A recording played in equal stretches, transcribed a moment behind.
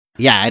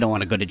Yeah, I don't want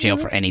to go to jail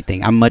for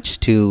anything. I'm much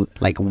too,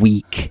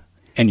 weak.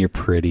 And you're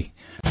pretty.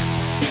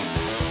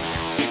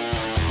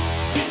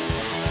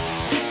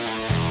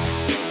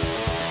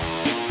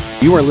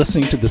 You are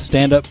listening to the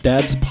Stand Up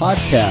Dads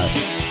podcast.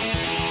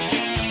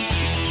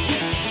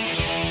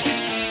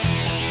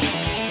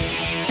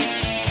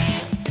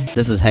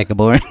 This is hecka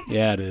boring.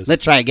 Yeah, it is.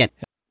 Let's try again.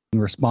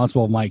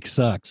 Responsible Mike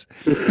sucks.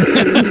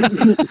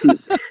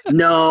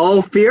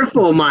 No,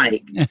 fearful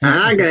Mike. I'm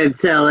not gonna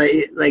tell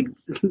it.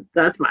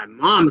 That's my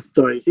mom's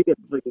story. She could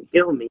fucking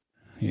kill me.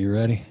 You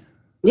ready?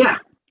 Yeah.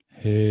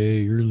 Hey,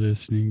 you're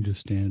listening to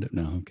Stand Up.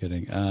 No, I'm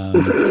kidding.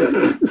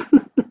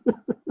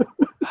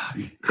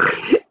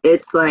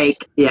 It's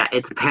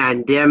it's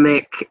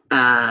pandemic,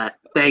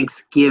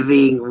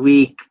 Thanksgiving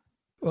week.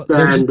 Well,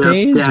 there's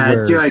days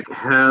where you're like,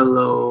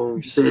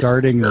 hello.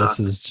 Starting this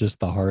is just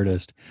the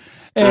hardest.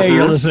 Hey,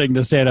 you're listening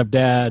to Stand Up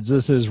Dads.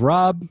 This is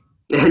Rob.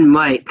 And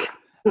Mike.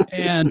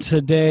 And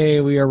today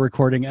we are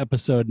recording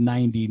episode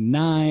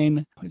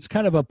 99. It's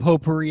kind of a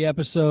potpourri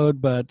episode,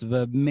 but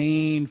the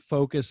main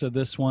focus of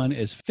this one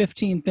is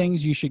 15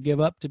 things you should give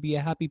up to be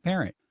a happy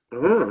parent.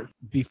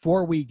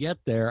 Before we get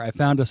there, I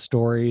found a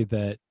story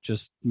that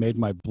just made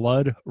my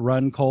blood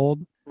run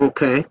cold.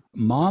 Okay.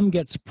 Mom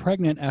gets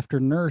pregnant after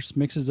nurse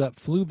mixes up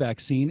flu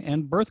vaccine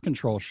and birth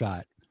control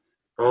shot.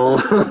 Oh,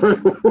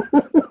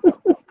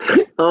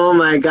 oh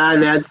my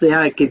God, that's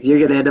sad, because you're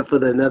going to end up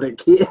with another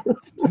kid.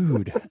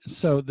 Dude,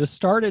 so this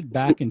started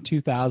back in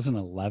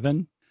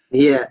 2011.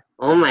 Yeah.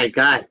 Oh my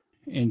God.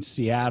 In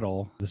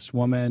Seattle, this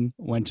woman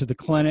went to the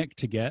clinic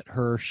to get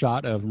her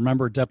shot of,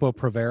 remember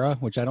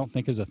Depo-Provera, which I don't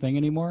think is a thing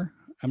anymore.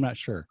 I'm not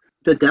sure.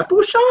 The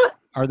Depo shot?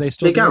 Are they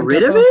still? They got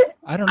rid Depo? of it?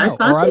 I don't know. I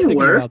thought they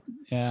were.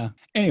 Yeah.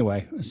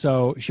 Anyway,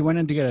 so she went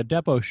in to get a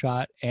Depo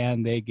shot,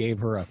 and they gave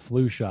her a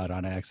flu shot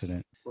on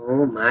accident.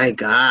 Oh my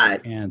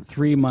God. And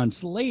 3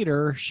 months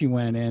later, she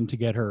went in to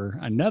get her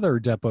another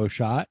Depo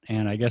shot.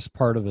 And I guess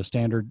part of the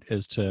standard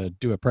is to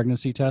do a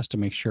pregnancy test to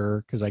make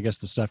sure, because I guess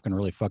the stuff can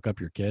really fuck up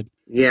your kid.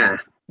 Yeah.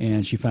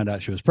 And she found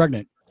out she was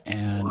pregnant.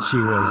 And she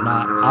was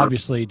not,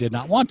 obviously did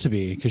not want to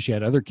be, because she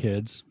had other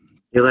kids.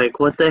 You're like,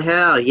 what the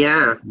hell?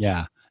 Yeah.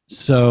 Yeah.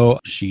 So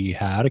she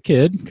had a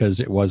kid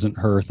because it wasn't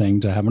her thing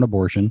to have an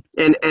abortion.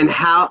 And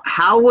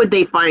how would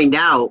they find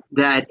out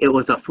that it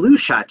was a flu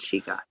shot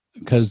she got?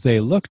 Because they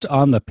looked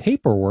on the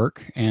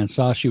paperwork and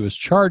saw she was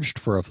charged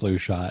for a flu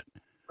shot.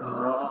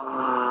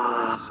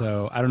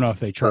 So I don't know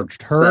if they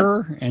charged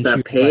her and the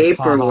she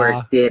paperwork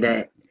like, did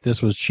it.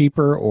 This was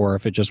cheaper, or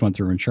if it just went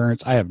through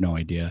insurance. I have no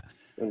idea.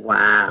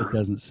 Wow. It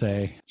doesn't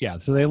say. Yeah,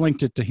 so they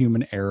linked it to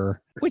human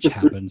error, which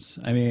happens.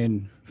 I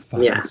mean,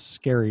 it's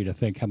scary to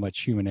think how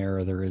much human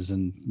error there is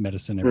in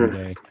medicine every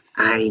day.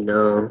 I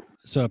know.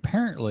 So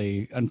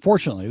apparently,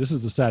 unfortunately, this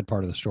is the sad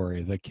part of the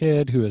story. The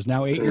kid, who is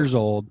now 8 years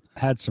old,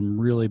 had some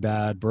really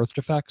bad birth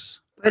defects.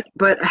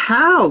 But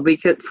how?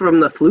 Because from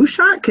the flu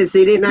shot? Because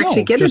they didn't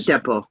actually get a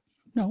Depo.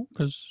 No,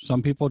 because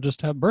some people just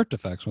have birth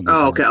defects when they're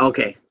born.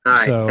 Okay. All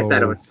right. So, I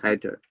thought it was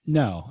tied to it.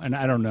 No, and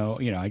I don't know.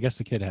 I guess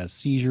the kid has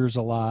seizures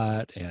a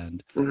lot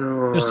and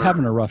just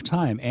having a rough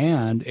time.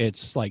 And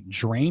it's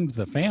drained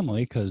the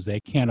family because they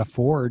can't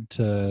afford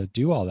to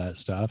do all that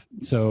stuff.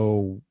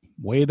 So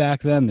way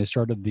back then, they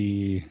started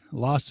the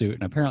lawsuit,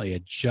 and apparently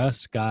it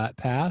just got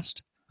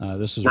passed.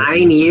 This is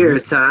 9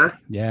 years, huh?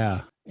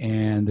 Yeah.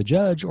 And the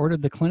judge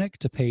ordered the clinic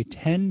to pay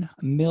 $10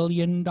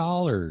 million.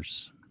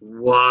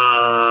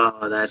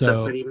 Wow, that's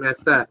a pretty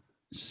messed up.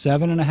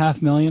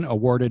 $7.5 million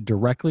awarded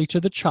directly to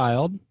the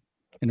child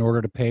in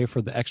order to pay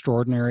for the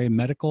extraordinary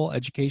medical,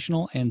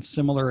 educational, and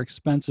similar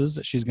expenses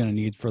that she's going to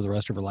need for the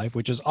rest of her life,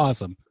 which is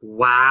awesome.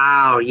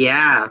 Wow,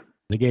 yeah.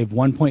 They gave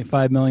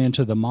 $1.5 million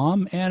to the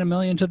mom and $1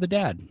 million to the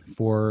dad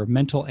for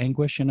mental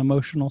anguish and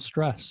emotional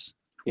stress.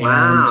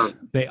 Wow.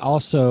 And they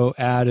also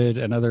added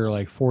another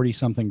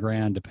 40-something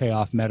grand to pay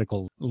off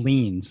medical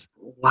liens.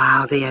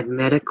 Wow, they had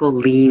medical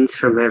liens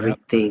from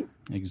everything. Yep,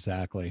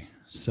 exactly.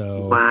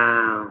 So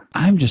wow.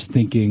 I'm just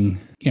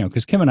thinking,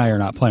 because Kim and I are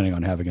not planning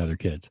on having other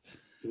kids.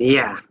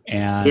 Yeah.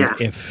 And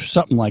if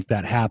something like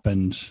that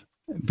happened,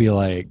 be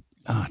like,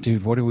 oh,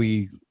 dude, what do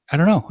we, I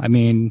don't know. I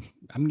mean,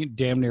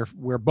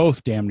 we're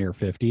both damn near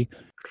 50.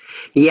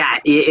 Yeah,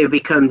 it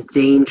becomes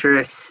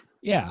dangerous.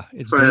 Yeah,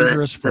 it's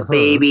dangerous for the her.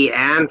 Baby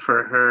and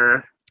for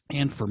her.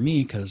 And for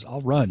me, because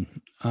I'll run.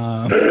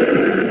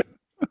 Not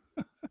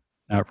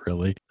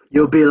really.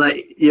 You'll be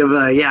like, yeah,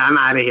 I'm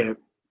out of here.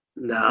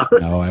 No.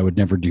 No, I would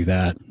never do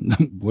that.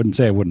 Wouldn't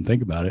say I wouldn't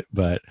think about it,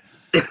 but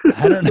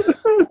I don't know.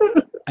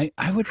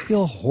 I would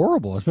feel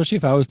horrible, especially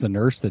if I was the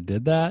nurse that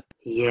did that.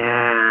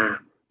 Yeah.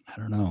 I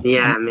don't know.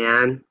 Yeah,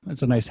 man.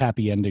 It's a nice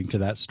happy ending to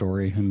that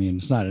story. I mean,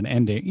 it's not an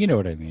ending. You know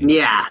what I mean?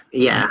 Yeah,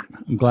 yeah.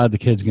 I'm glad the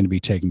kid's going to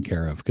be taken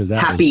care of because that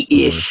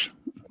happy-ish.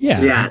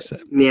 Yeah. Yeah.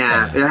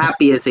 Yeah.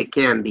 Happy as it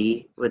can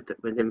be with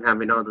him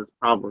having all those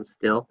problems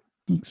still.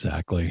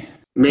 Exactly.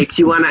 Makes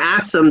you want to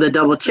ask them to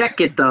double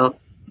check it though.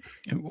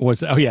 Show me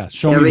the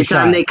shot. Every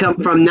time they come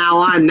from now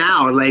on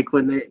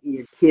when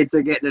your kids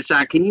are getting a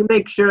shot, can you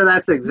make sure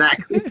that's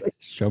exactly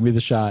show me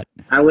the shot.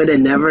 I would have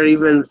never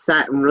even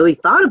sat and really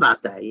thought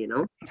about that,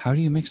 How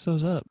do you mix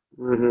those up?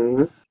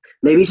 Hmm.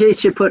 Maybe they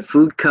should put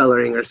food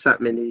coloring or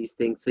something into these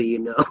things so you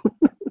know.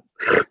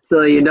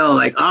 So you know,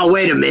 like, oh,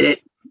 wait a minute.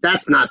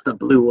 That's not the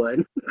blue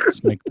one.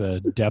 Just make the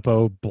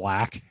depot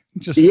black.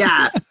 Just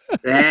Yeah.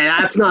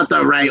 That's not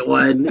the right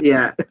one.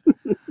 Yeah.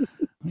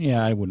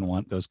 Yeah, I wouldn't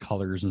want those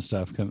colors and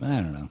stuff. I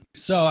don't know.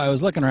 So I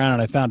was looking around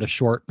and I found a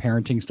short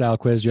parenting style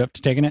quiz. You up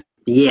to taking it?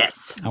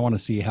 Yes. I want to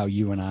see how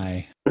you and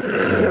I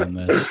do on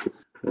this.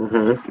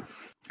 Hmm.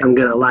 I'm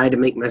going to lie to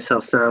make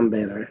myself sound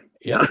better.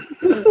 Yep.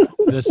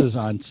 This is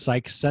on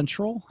Psych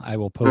Central. I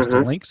will post a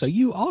link so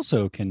you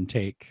also can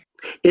take.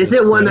 Is this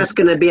it one quiz. that's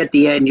going to be at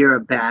the end, you're a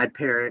bad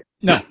parent?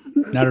 No,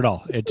 not at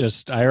all.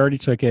 I already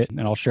took it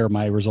and I'll share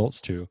my results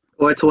too.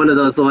 Or it's one of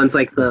those ones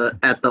like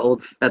at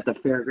the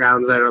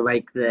fairgrounds that are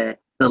like the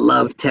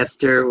love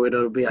tester, where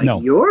it'll be like, No.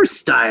 your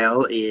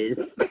style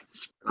is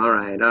all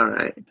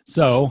right.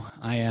 So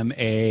I am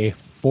a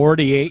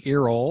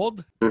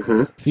 48-year-old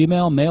Hmm.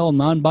 female, male,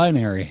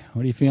 non-binary.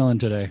 What are you feeling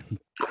today?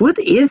 What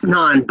is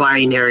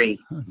non-binary?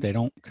 They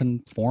don't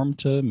conform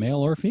to male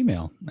or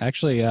female.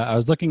 Actually, I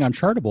was looking on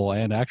Chartable,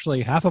 and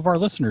actually half of our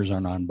listeners are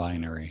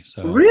non-binary.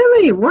 So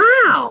Really?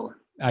 Wow.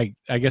 I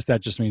guess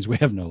that just means we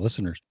have no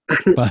listeners.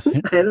 But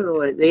I don't know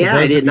what. to Yeah, I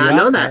those did of you not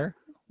know out that. there,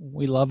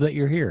 we love that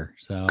you're here.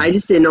 So I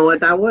just didn't know what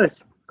that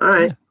was. All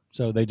right.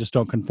 so they just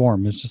don't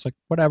conform. It's just like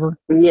whatever.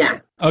 Yeah.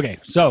 Okay,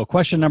 so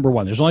question number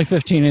 1. There's only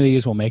 15 of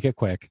these. We'll make it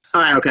quick.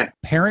 All right. Okay.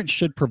 Parents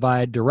should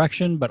provide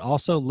direction, but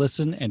also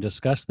listen and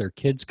discuss their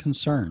kids'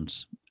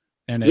 concerns.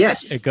 And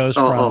it goes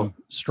from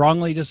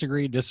strongly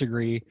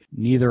disagree,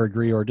 neither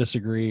agree or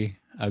disagree,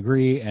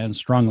 agree, and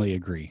strongly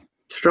agree.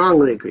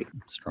 Strongly agree.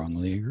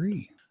 Strongly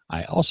agree.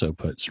 I also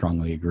put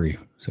strongly agree.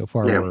 So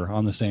far, Yeah. we're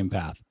on the same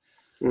path.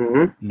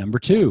 Hmm. Number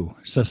 2,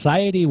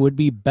 society would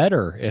be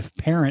better if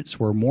parents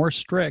were more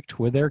strict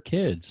with their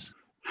kids.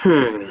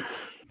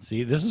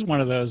 See, this is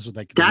one of those with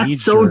like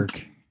That's so.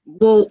 knee-jerk.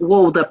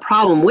 Well, the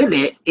problem with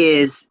it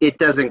is it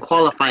doesn't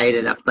qualify it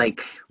enough.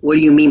 Like, what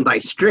do you mean by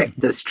strict?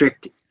 The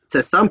strict,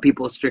 to some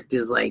people, strict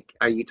is like,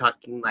 are you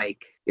talking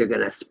like you're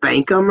going to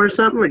spank them or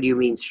something? Or do you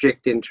mean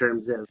strict in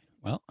terms of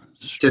Well,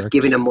 just strict.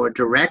 giving them more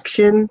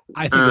direction?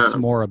 I think it's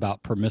more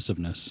about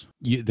permissiveness.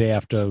 They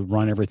have to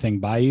run everything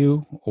by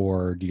you,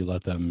 or do you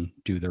let them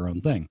do their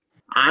own thing?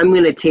 I'm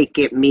going to take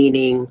it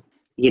meaning,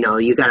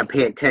 you got to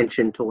pay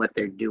attention to what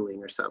they're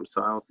doing or something.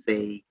 So I'll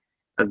say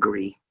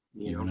agree.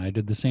 You and I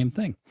did the same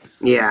thing.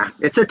 Yeah,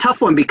 it's a tough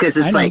one because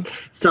I it's know. like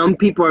some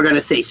people are going to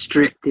say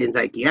strict and it's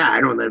like, yeah, I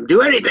don't let them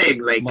do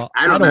anything. Like, Well,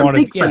 I don't let them want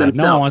think to. for Yeah, no one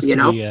themselves, wants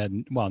to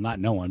be. Not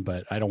no one,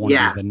 but I don't want to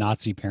Yeah. be the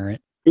Nazi parent.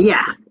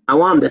 Yeah, I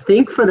want them to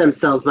think for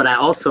themselves, but I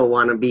also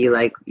want to be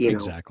like,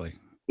 Exactly.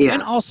 yeah.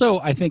 And also,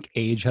 I think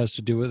age has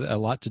to do with a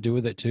lot to do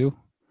with it too.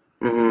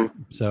 Hmm.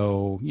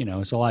 So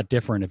it's a lot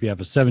different if you have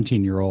a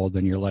 17-year-old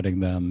and you're letting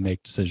them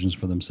make decisions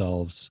for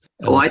themselves.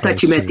 as Oh, I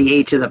thought you opposed meant to- the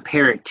age of the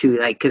parent too.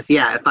 Like, because if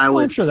I Well, I'm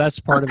was sure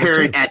that's part a of it too.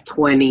 parent at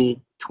 20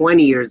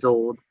 years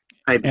old,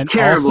 I'd be And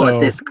terrible also-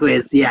 at this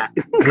quiz. Yeah.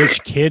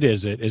 Which kid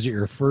is it? Is it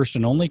your first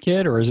and only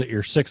kid, or is it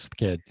your 6th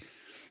kid?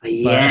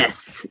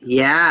 Yes.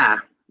 Yeah.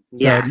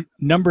 Yeah. So,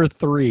 number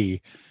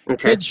 3,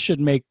 Okay. kids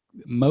should make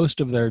most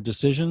of their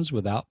decisions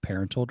without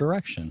parental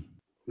direction.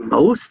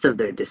 Most of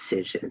their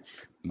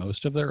decisions.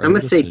 Most of their I'm own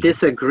gonna say decisions.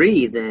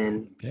 disagree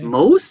then. Okay.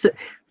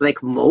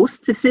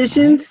 Most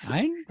decisions.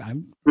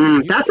 I'm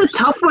That's a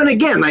tough one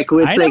again. Like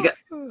I it's like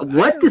know.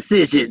 what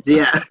decisions?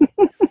 Yeah.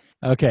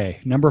 Okay,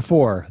 number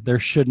 4. There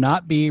should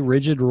not be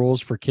rigid rules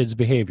for kids'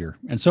 behavior.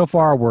 And so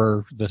far,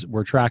 we're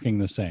tracking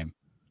the same.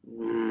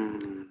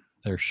 Mm,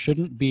 There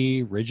shouldn't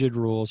be rigid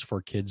rules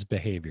for kids'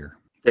 behavior.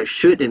 there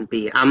shouldn't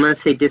be. I'm gonna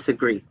say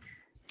disagree,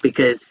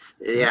 because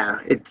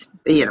it's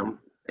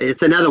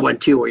it's another one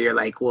too where you're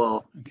like,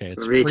 well, Okay,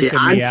 it's rigid.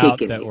 freaking me I'm out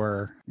taking that it.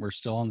 we're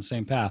still on the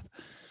same path.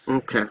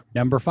 okay.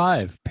 Number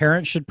 5.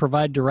 Parents should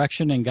provide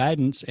direction and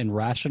guidance in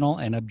rational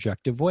and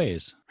objective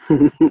ways.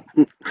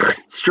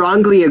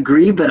 Strongly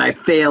agree, but I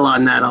fail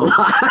on that a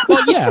lot.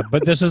 Well, yeah,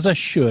 but this is a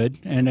should,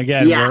 and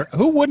again, Yeah.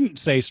 who wouldn't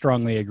say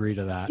strongly agree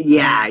to that?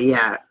 Yeah.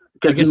 I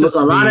Because guess it's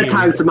a lot of the-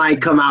 times it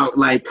might come out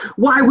like,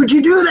 why would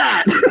you do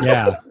that?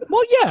 Yeah.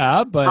 Well,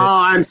 yeah, but Oh,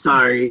 I'm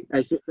sorry.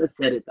 I should have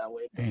said it that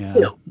way. But Yeah.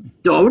 still,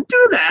 don't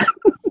do that.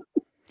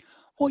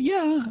 well,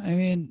 yeah. I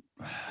mean,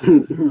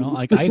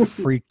 like I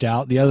freaked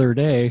out the other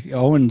day.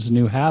 Owen's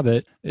new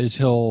habit is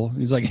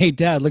he's like, "Hey,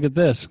 Dad, look at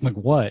this." I'm like,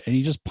 "What?" And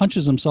he just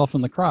punches himself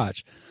in the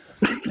crotch.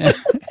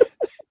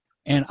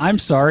 And I'm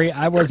sorry,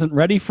 I wasn't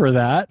ready for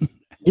that,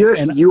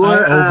 and You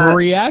are I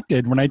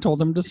overreacted when I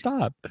told him to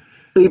stop.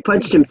 so he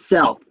punched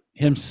himself.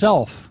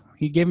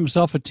 He gave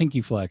himself a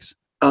tinky flex.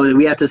 Oh,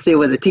 we have to say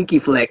what the tinky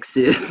flex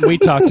is. We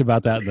talked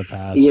about that in the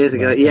past Years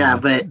ago.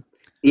 but,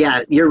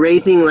 But you're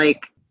raising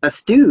like a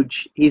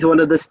stooge. He's one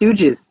of the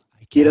stooges.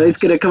 He's guess.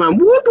 gonna come on.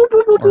 Whoop, whoop,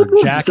 whoop, whoop, Or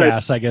whoop,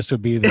 Jackass, I guess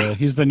would be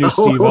he's the new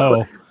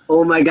Steve-O.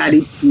 Oh my God,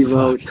 he's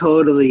Steve-O. Fuck.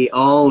 Totally.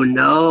 Oh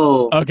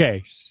no.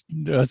 Okay,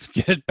 let's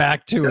get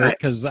back to it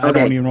because I Okay.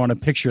 don't even want to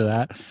picture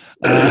that.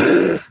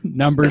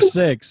 Number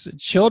 6,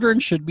 children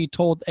should be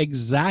told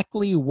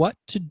exactly what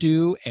to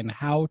do and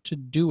how to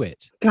do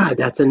it. God,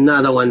 that's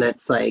another one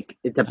that's like,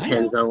 it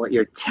depends on what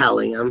you're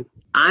telling them.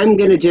 I'm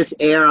going to just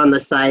err on the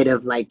side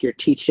of like you're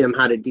teaching them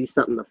how to do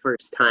something the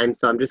first time.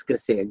 So I'm just going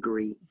to say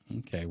agree.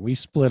 Okay, we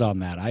split on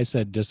that. I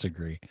said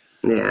disagree.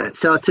 Yeah.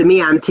 So to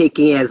me, I'm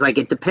taking it as like,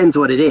 it depends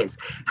what it is.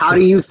 How Sure.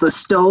 to use the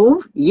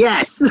stove?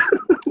 Yes.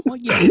 Well,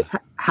 yeah.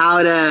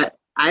 How to,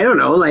 I don't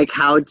know, like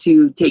how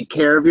to take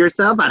care of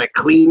yourself, how to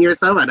clean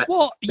yourself.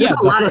 Well, There's yeah.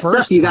 a lot of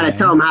stuff you got to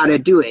tell them how to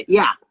do it.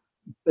 Yeah.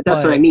 But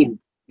that's what I mean.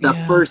 The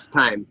yeah. first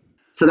time.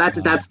 So that's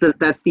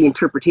the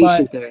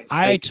interpretation there.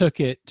 I took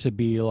it to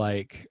be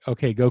like,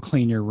 okay, go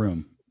clean your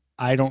room.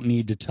 I don't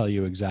need to tell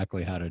you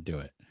exactly how to do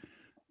it.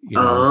 You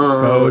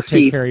know, go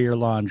take care of your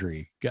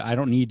laundry. I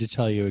don't need to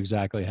tell you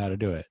exactly how to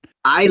do it.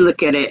 I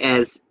look at it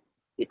as,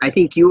 I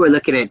think you were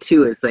looking at it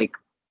too, as like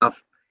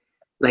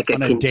a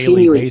On a daily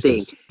continuing thing.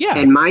 basis. Yeah.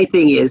 And my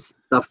thing is,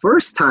 the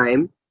first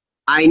time,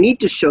 I need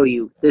to show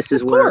you this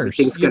is Of where course,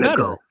 everything's you going to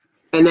better. go.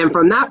 And then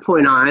from that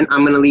point on,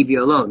 I'm going to leave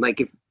you alone. Like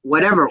if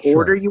whatever Sure.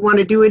 order you want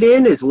to do it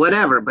in is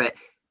whatever, but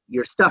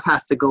your stuff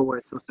has to go where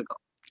it's supposed to go.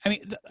 I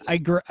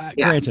mean,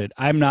 granted,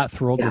 I'm not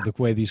thrilled with the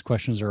way these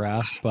questions are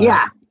asked, but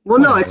Yeah. Well,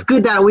 no, whatever. it's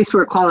good that at least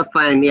we're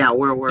qualifying,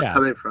 where we're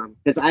coming from.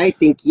 Because I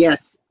think,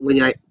 yes, when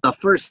you're the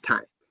first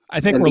time. I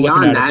think and we're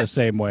looking beyond at it that- the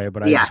same way,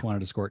 but I Yeah. just wanted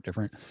to score it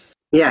different.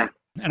 Yeah.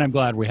 And I'm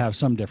glad we have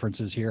some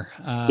differences here.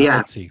 Yeah.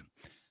 Let's see.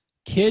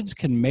 Kids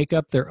can make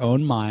up their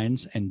own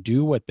minds and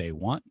do what they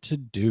want to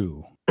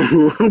do.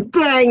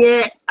 Dang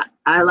it.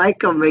 I like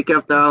them making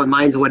up their own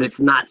minds when it's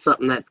not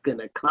something that's going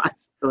to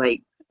cause,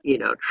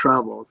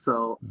 trouble.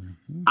 So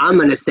Mhm. I'm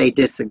going to say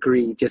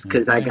disagree just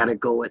because I Okay. got to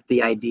go with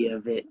the idea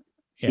of it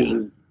Yeah.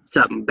 being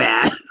something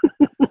bad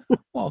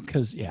Well,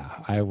 because,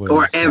 I was.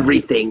 or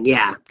everything.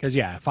 Yeah. Because,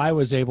 if I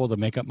was able to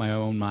make up my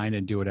own mind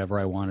and do whatever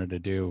I wanted to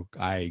do,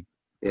 I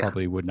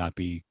probably would not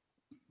be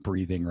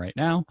breathing right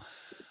now.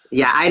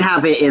 Yeah. I'd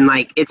have it in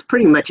it's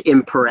pretty much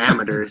in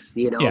parameters,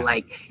 Yeah.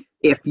 like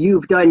if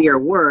you've done your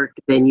work,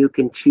 then you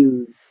can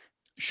choose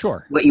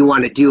Sure. what you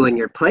want to do in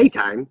your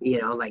playtime,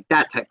 like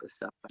that type of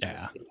stuff.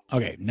 Yeah.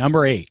 Okay.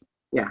 Number 8.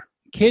 Yeah.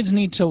 Kids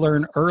need to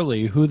learn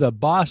early who the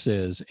boss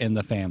is in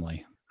the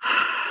family.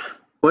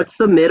 What's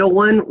the middle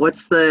one?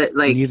 What's the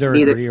Neither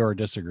agree or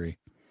disagree.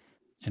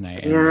 And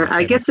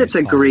I guess it's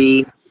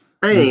agree.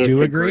 I think You it's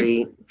do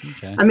agree? agree.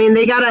 Okay. I mean,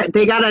 they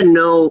gotta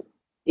know,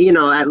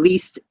 at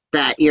least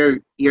that you're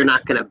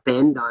not gonna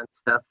bend on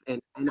stuff, and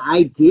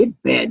I did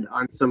bend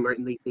on some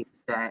early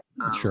things that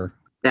Sure.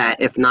 that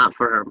if not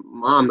for her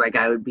mom,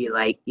 I would be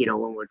like,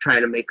 when we're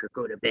trying to make her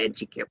go to bed,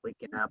 she kept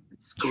waking up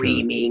and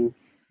screaming.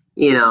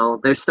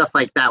 There's stuff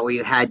like that where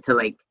you had to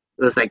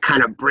it was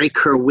kind of break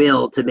her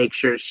will to make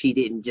sure she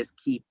didn't just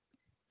keep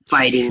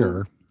fighting,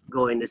 Sure.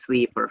 going to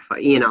sleep or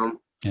fight,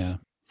 Yeah.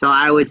 So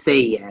I would say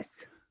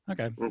yes.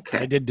 Okay. Okay.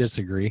 I did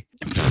disagree.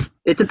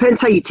 It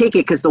depends how you take it,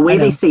 because the way I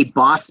know. they say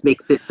boss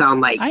makes it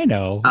sound like I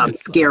know.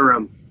 It's- scare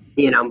them,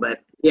 but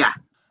yeah.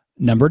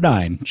 Number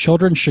 9.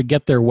 Children should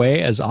get their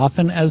way as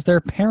often as their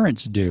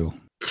parents do.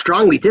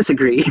 Strongly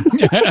disagree,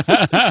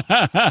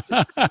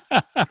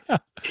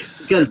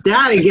 because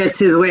daddy gets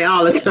his way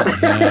all the time.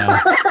 Yeah.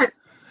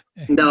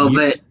 No, You-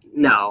 but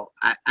no,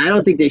 I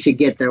don't think they should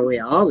get their way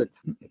all the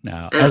time.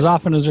 No, as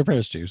often as their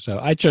parents do. So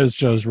I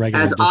chose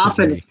regular As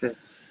often disagree. as.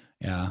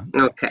 Yeah.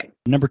 Okay.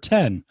 Number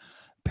 10.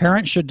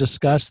 Parents should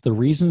discuss the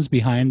reasons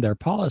behind their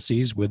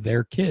policies with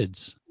their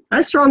kids.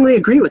 I strongly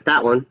agree with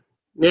that one.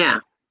 Yeah.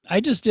 I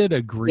just did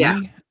agree,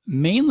 Yeah.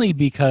 mainly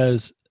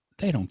because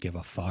they don't give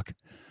a fuck.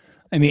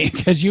 I mean,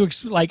 because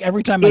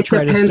every time I It try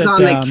to depends sit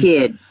on down, the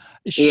kid.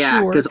 Yeah,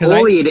 sure, because 'cause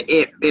only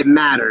it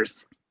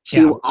matters. She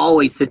Yeah.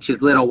 always, since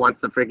she's little,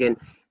 wants to friggin'.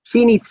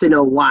 She needs to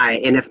know why,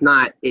 and if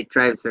not, it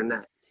drives her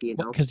nuts.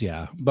 Because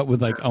but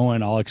with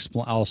Owen,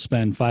 I'll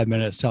spend 5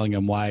 minutes telling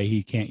him why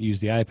he can't use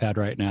the iPad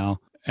right now,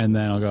 and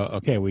then I'll go,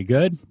 okay, we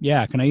good?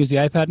 Yeah, can I use the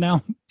iPad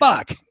now?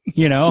 Fuck,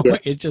 Yeah,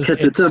 it just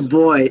because it's a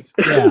boy.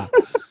 yeah.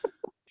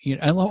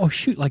 Oh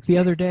shoot! Like the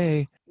other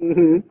day,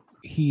 Hmm.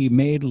 he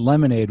made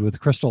lemonade with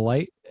Crystal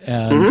Light,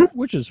 and Mhm.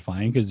 which is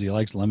fine because he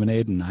likes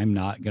lemonade, and I'm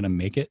not gonna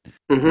make it.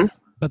 Hmm.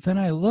 But then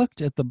I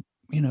looked at the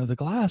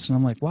glass, and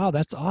I'm like, wow,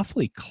 that's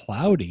awfully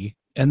cloudy.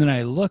 And then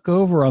I look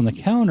over on the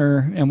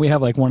counter, and we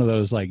have one of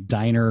those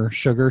diner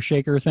sugar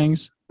shaker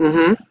things.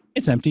 Hmm.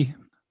 It's empty.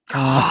 He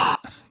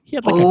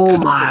had Oh a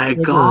cup my of sugar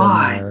in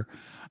God. there.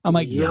 I'm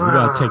like, yeah, we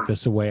gotta take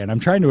this away. And I'm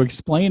trying to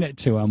explain it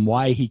to him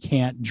why he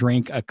can't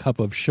drink a cup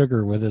of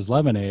sugar with his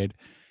lemonade.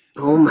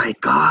 Oh my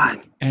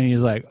God. And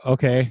he's like,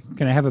 okay,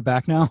 can I have it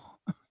back now?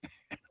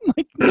 I'm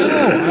like, no,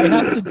 I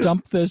have to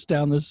dump this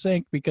down the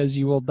sink because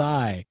you will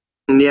die.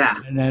 Yeah.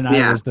 And then I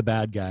Yeah. was the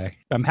bad guy.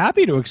 I'm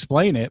happy to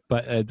explain it,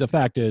 but the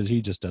fact is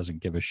he just doesn't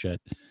give a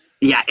shit.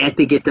 Yeah, I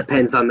think it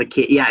depends on the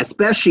kid. Yeah,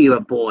 especially a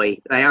boy.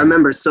 I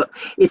remember, so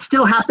it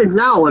still happens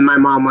now when my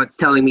mom wants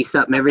telling me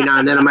something every now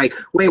and then. I'm like,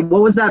 wait,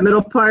 what was that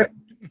middle part?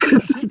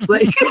 Because it's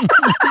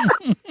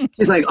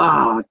she's like,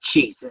 oh,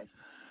 Jesus.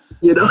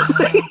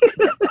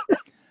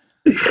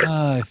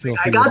 I feel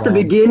for I your got the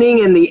mom.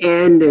 beginning and the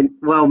end, and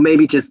well,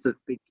 maybe just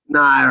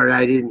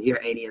I didn't hear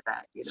any of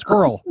that. You know?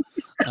 Squirrel.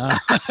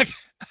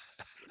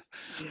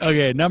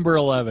 Okay, number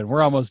 11.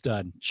 We're almost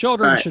done.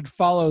 Children All right. should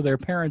follow their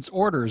parents'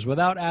 orders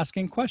without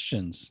asking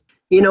questions.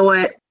 You know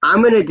what?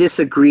 I'm going to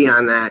disagree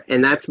on that,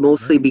 and that's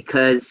mostly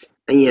because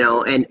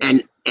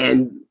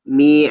and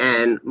me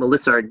and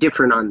Melissa are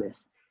different on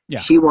this. Yeah.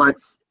 She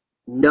wants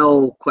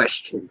no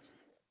questions,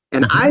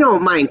 and I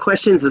don't mind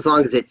questions as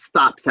long as it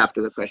stops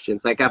after the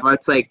questions. Like if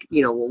it's like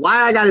well,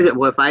 why I got to.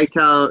 Well, if I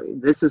tell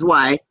this is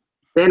why,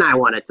 then I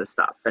want it to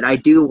stop. But I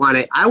do want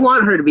it. I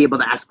want her to be able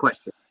to ask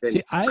questions and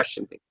See,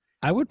 question things.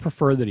 I would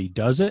prefer that he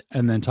does it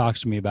and then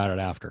talks to me about it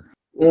after.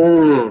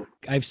 Mm.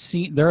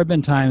 There have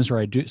been times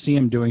where I do see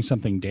him doing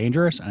something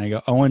dangerous and I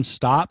go, Owen,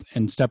 stop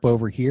and step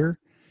over here.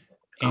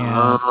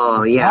 And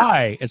Oh, yeah.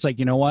 why? It's like,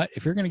 you know what?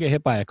 If you're going to get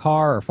hit by a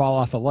car or fall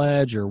off a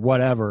ledge or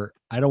whatever,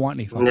 I don't want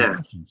any fucking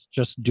questions.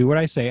 Just do what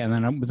I say.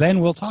 And then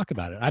we'll talk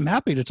about it. I'm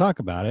happy to talk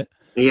about it.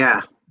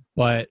 Yeah.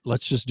 But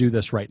let's just do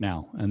this right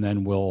now. And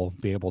then we'll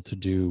be able to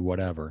do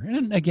whatever.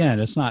 And again,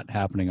 it's not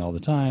happening all the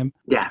time.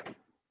 Yeah.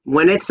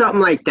 When it's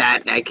something like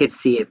that, I could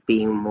see it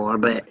being more.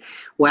 But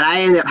what I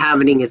end up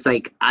having is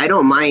like, I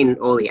don't mind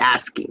only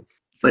asking.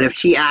 But if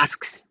she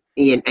asks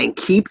and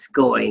keeps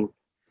going,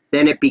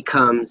 then it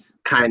becomes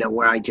kind of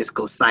where I just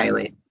go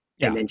silent.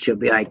 Yeah. And then she'll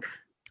be like,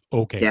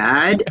 okay,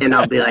 Dad. And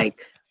I'll be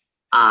like,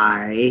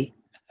 I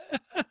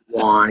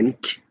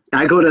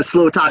go to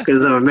Slow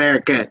Talkers of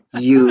America.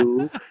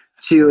 And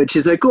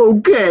she's like,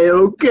 okay.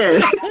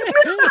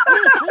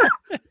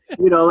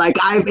 Like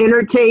I've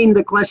entertained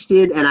the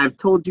question and I've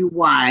told you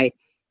why.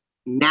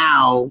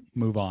 Now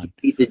move on.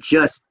 You need to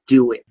just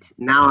do it.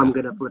 Now I'm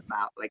going to flip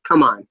out. Like,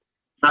 come on,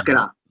 knock it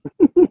off.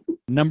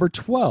 Number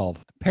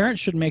 12,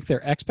 parents should make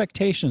their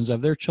expectations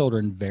of their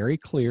children very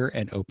clear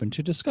and open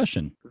to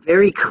discussion.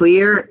 Very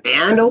clear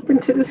and open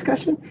to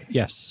discussion?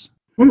 Yes.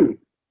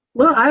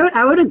 Well,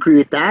 I would agree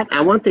with that.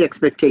 I want the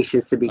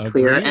expectations to be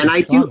clear. And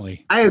I strongly.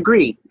 do. I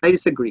agree. I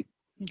disagree.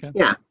 Okay.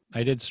 Yeah.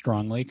 I did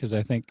strongly because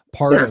I think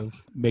part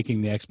of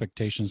making the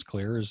expectations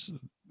clear is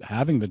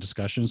having the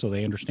discussion so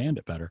they understand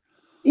it better.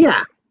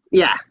 Yeah.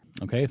 Yeah.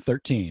 Okay.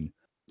 13.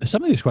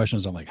 Some of these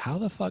questions I'm like, how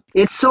the fuck?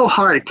 It's so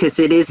hard because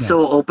it is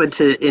so open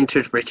to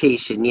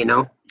interpretation,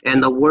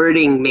 and the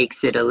wording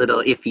makes it a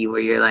little iffy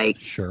where you're like.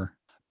 Sure.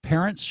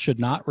 Parents should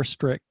not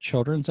restrict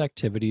children's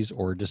activities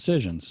or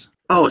decisions.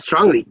 Oh,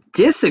 strongly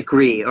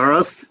disagree. Or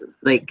else,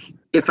 like,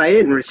 if I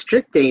didn't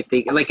restrict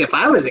anything, like if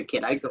I was a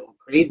kid, I'd go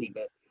crazy,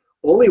 but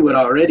Oli would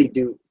already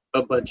do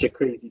a bunch of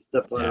crazy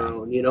stuff on her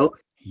own,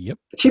 Yep.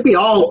 She'd be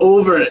all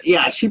over.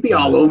 Yeah, she'd be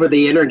all over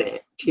the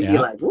internet. She'd be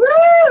like,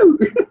 woo!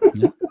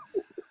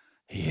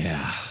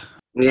 Yeah.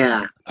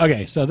 Yeah.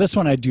 Okay, so this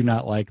one I do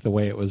not like the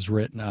way it was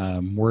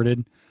written,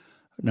 worded.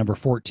 Number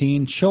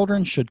 14,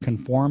 children should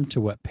conform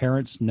to what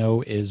parents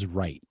know is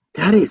right.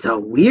 That is a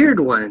weird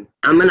one.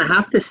 I'm going to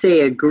have to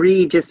say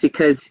agree just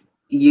because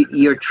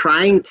you're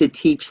trying to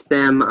teach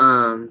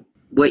them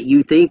what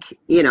you think,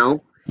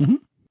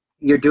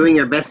 You're doing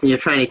your best and you're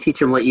trying to teach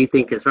them what you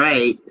think is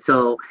right.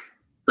 So,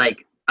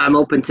 like, I'm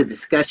open to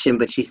discussion,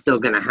 but she's still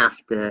going to have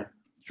to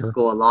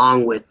go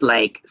along with,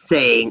 like,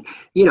 saying,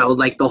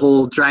 like the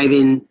whole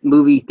drive-in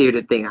movie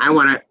theater thing. I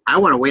want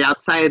to wait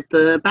outside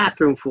the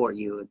bathroom for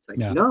you. It's like,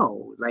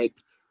 no, like,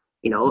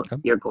 you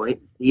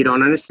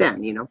don't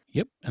understand,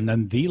 Yep. And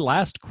then the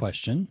last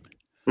question,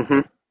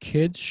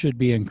 kids should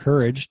be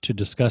encouraged to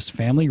discuss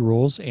family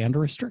rules and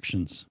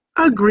restrictions.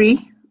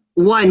 Agree.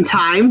 One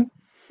time.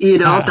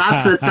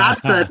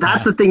 That's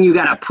the thing you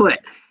gotta put,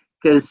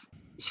 because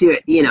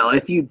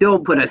if you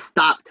don't put a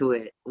stop to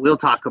it, we'll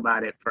talk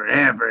about it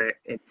forever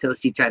until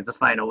she tries to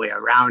find a way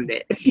around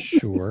it.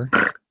 Sure.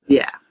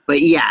 Yeah, but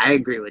I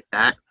agree with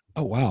that.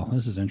 Oh wow,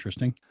 this is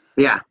interesting.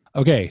 Yeah.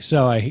 Okay,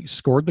 so I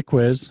scored the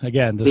quiz.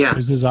 Again, this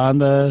quiz is on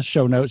the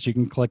show notes. You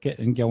can click it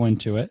and go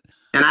into it.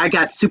 And I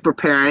got super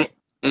parent,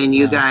 and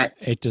you got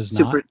it does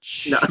not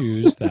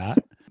choose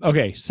that.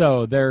 Okay,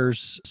 so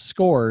there's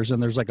scores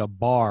and there's like a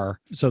bar.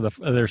 So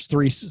there's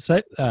three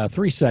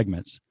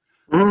segments.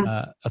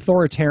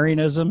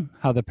 Authoritarianism,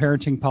 how the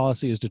parenting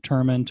policy is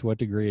determined, to what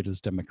degree it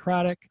is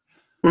democratic,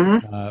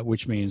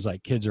 which means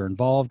like kids are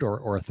involved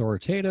or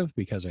authoritative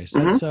because I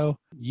said so.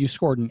 You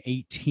scored an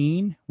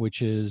 18,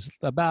 which is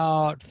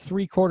about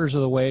 3/4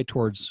 of the way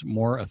towards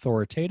more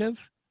authoritative.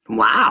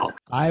 Wow.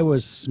 I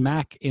was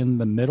smack in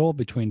the middle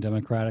between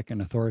democratic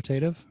and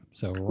authoritative.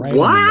 So right.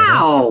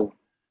 Wow.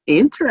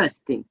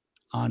 Interesting.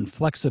 On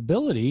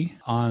flexibility,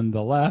 on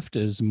the left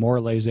is more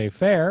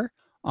laissez-faire.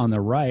 On the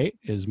right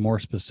is more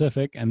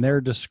specific, and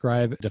they're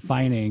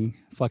defining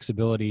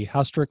flexibility,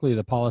 how strictly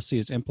the policy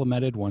is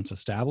implemented once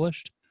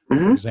established.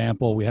 For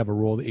example, we have a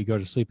rule that you go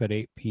to sleep at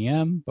 8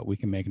 p.m., but we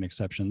can make an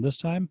exception this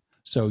time.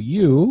 So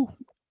you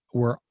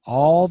were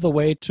all the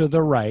way to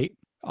the right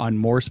on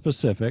more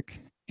specific,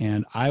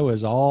 and I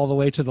was all the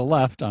way to the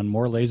left on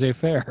more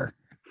laissez-faire.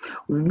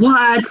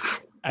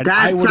 What? And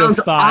That I would sounds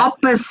have thought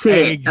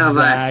opposite of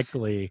us.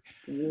 exactly.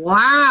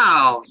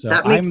 Wow. So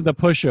That makes, I'm the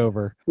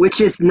pushover.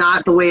 which is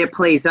not the way it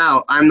plays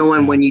out. I'm the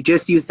one, Yeah. when you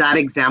just use that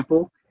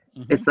example,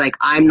 Mhm. it's like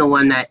I'm the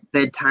one that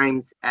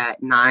bedtime's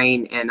at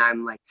 9 and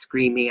I'm like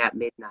screaming at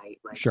midnight,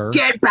 like, Sure.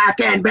 get back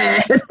in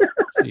bed.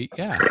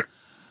 Yeah.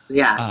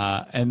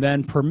 Yeah. And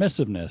then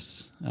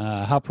permissiveness,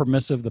 how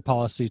permissive the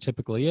policy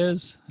typically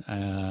is,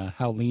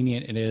 how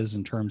lenient it is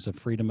in terms of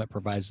freedom it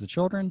provides the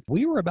children.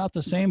 We were about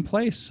the same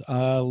place,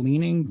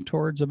 leaning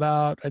towards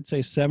about, I'd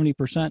say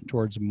 70%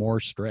 towards more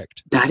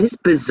strict. That is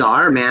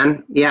bizarre,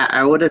 man. Yeah,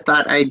 I would have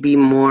thought I'd be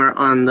more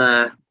on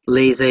the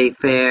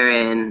laissez-faire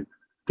and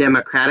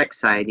democratic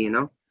side, you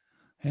know?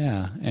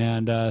 Yeah.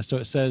 And so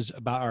it says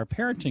about our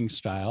parenting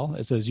style,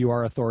 it says you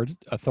are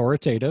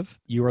authoritative.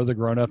 You are the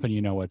grown up and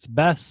you know what's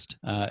best.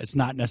 It's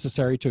not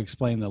necessary to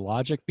explain the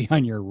logic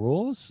behind your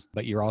rules,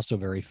 but you're also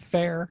very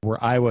fair.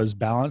 Where I was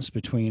balanced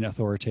between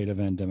authoritative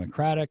and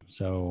democratic.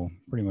 So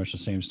pretty much the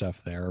same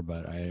stuff there,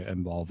 but I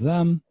involved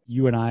them.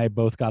 You and I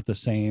both got the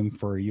same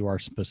for you are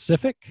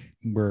specific.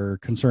 We're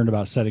concerned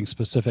about setting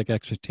specific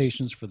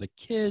expectations for the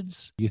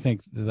kids. You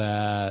think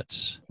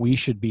that we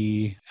should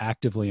be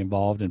actively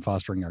involved in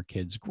fostering our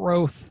kids'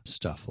 growth,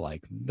 stuff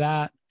like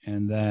that.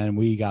 And then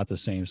we got the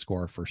same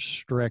score for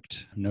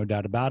strict. No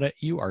doubt about it.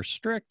 You are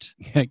strict.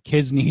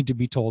 Kids need to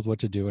be told what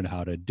to do and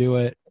how to do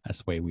it. That's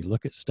the way we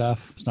look at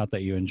stuff. It's not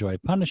that you enjoy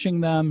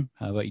punishing them,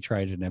 but you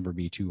try to never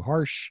be too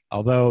harsh.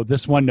 Although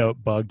this one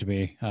note bugged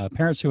me.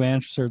 Parents who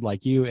answered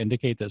like you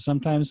indicate that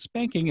sometimes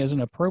spanking is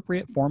an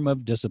appropriate form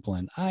of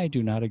discipline. I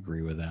do not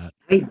agree with that.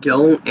 I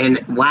don't.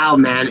 And wow,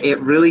 man,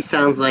 it really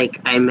sounds like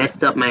I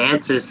messed up my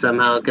answers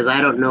somehow, because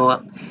I don't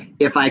know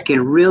if I can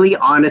really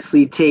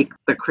honestly take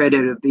the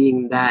credit of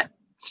being that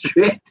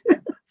strict.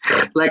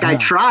 Like, I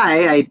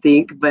try, I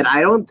think, but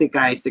I don't think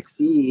I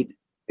succeed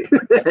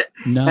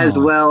No. as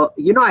well.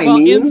 You know what Well, I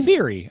mean? in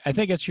theory, I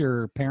think it's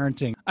your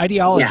parenting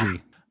ideology. Yeah.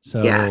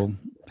 So Yeah.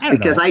 I don't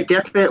Because know. I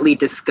definitely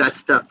discuss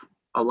stuff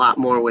a lot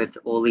more with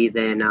Oli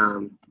than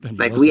Then you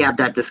like we listen. have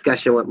that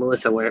discussion with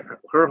Melissa where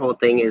her whole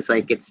thing is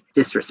like it's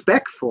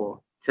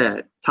disrespectful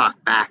to talk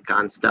back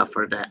on stuff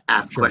or to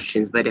ask Sure.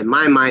 questions. But in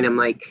my mind, I'm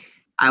like,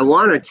 I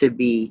want her to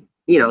be,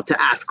 you know, to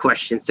ask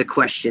questions, to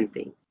question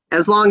things.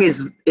 As long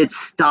as it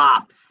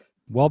stops.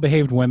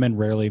 Well-behaved women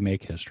rarely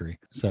make history.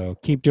 So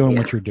keep doing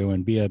what Yeah. you're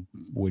doing. Be a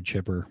wood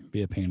chipper.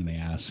 Be a pain in the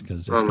ass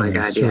because it's Oh my going to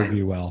God, serve yeah.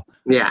 you well.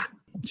 Yeah.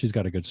 She's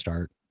got a good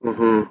start.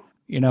 Mm-hmm.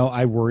 You know,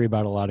 I worry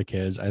about a lot of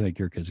kids. I think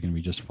your kid's going to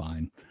be just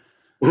fine.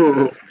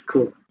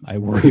 Cool. I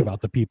worry about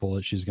the people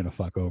that she's going to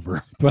fuck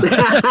over. But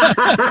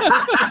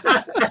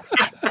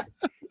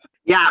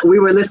Yeah, we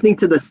were listening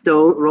to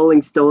the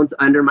Rolling Stones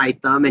Under My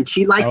Thumb, and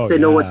she likes Oh, to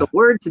know what yeah. the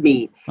words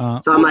mean.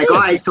 So I'm like, all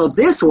right, so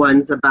this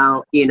one's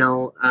about, you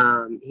know,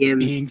 him.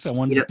 being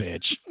someone's you know,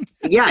 bitch.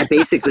 Yeah,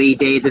 basically he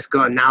dated this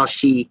girl. Now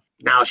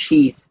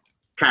she's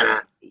kind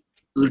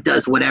of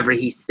does whatever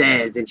he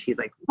says, and she's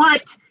like,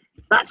 what?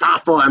 That's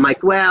awful. I'm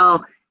like,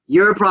 well,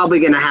 you're probably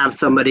gonna have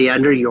somebody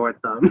under your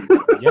thumb.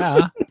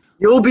 Yeah.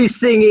 You'll be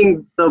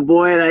singing The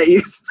Boy That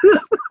Used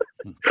to.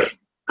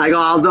 I go,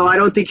 although I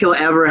don't think he'll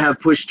ever have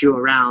pushed you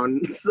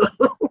around. So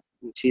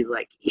she's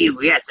like,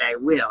 yes, I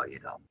will, you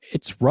know.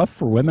 It's rough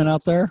for women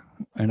out there.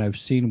 And I've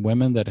seen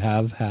women that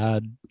have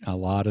had a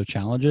lot of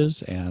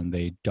challenges and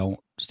they don't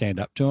stand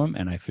up to them.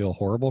 And I feel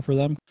horrible for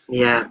them.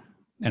 Yeah.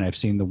 And I've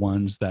seen the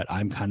ones that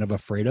I'm kind of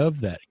afraid of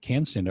that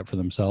can stand up for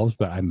themselves,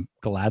 but I'm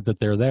glad that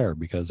they're there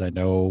because I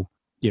know,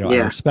 you know, I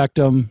Yeah. respect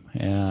them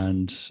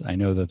and I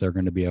know that they're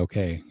going to be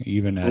okay.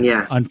 Even at,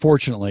 Yeah.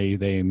 unfortunately,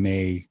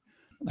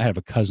 I have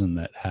a cousin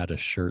that had a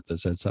shirt that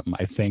said something,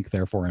 I think,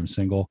 therefore I'm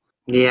single.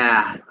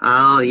 Yeah.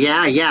 Oh,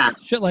 yeah, yeah.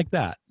 Shit like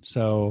that.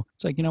 So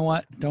it's like, you know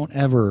what? Don't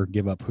ever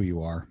give up who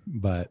you are.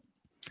 But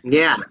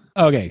Yeah.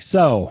 okay,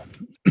 so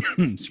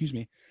excuse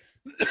me.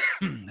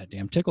 That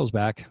damn tickle's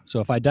back. So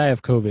if I die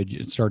of COVID,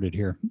 it started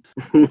here.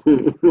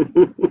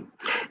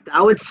 That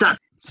would suck.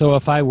 So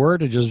if I were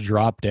to just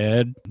drop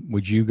dead,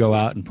 would you go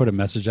out and put a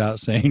message out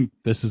saying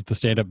this is the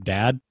stand-up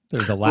dad?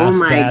 They're the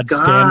last my dad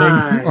God.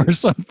 standing or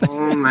something?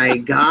 Oh my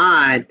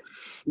God.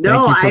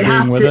 No, Thank you for I'd being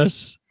have with to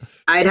us.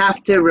 I'd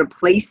have to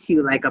replace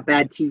you like a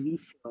bad TV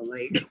show.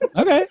 Like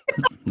Okay,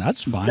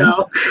 that's fine.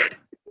 no.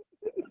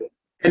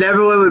 And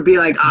everyone would be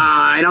like,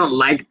 I don't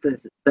like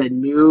the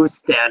new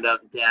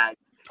stand-up dads.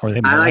 Or they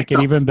might I like it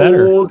the even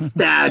better. old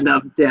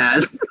stand-up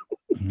dads.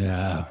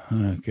 Yeah.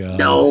 Oh, God.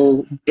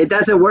 No, it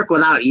doesn't work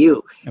without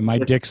you. Am I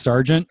Dick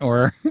Sargent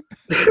or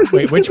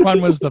wait, which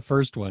one was the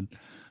first one?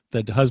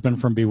 The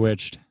husband from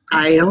Bewitched.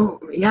 I don't.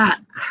 Yeah,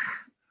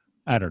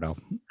 I don't know.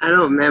 I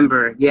don't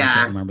remember. I can't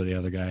Yeah, remember the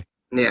other guy.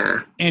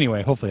 yeah.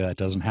 Anyway, hopefully that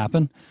doesn't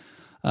happen.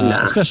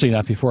 Nah. Especially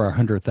not before our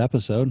 100th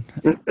episode.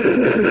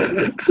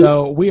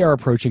 So we are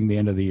approaching the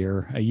end of the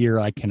year, a year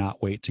I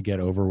cannot wait to get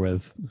over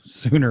with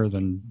sooner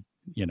than,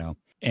 you know.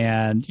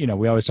 And, you know,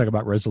 we always talk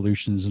about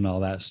resolutions and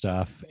all that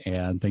stuff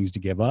and things to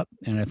give up.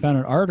 And I found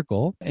an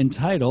article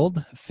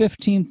entitled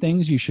 15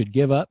 Things You Should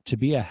Give Up to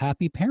Be a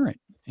Happy Parent.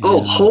 Oh,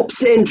 And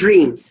hopes and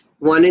dreams,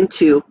 1 and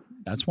 2.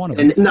 that's one of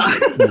them. And no.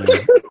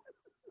 Yeah.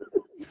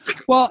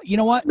 Well, you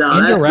know what? No, that's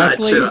not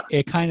Indirectly, true.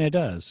 it kind of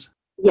does.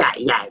 Yeah.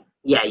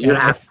 You And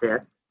have to.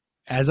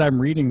 as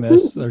I'm reading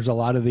this, there's a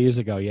lot of these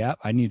that go, yeah,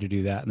 I need to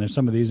do that. And there's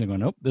some of these that go,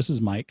 nope, this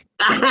is Mike.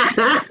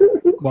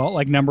 Well,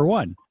 like number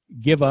 1,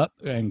 give up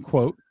and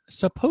quote,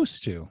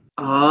 supposed to.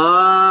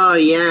 Oh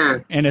yeah.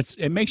 And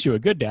it makes you a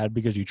good dad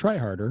because you try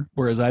harder,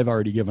 whereas I've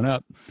already given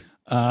up.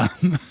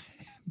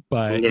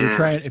 But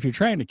Yeah. if you're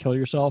trying to kill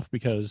yourself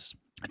because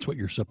it's what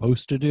you're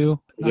supposed to do,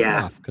 knock it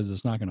Yeah. off because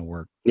it's not going to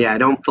work. Yeah, I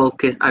don't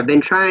focus. I've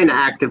been trying to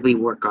actively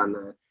work on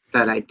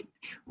that.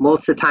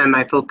 Most of the time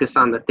I focus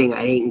on the thing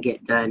I didn't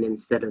get done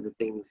instead of the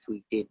things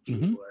we did do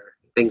Mhm. or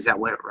things that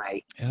went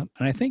right. Yeah.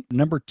 And I think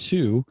number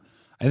 2,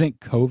 I think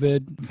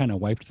COVID kind of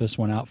wiped this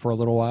one out for a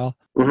little while.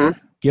 Mm-hmm.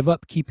 Give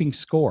up keeping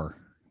score,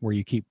 where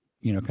you keep,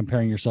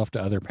 comparing yourself to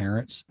other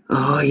parents.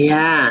 Oh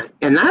yeah,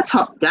 and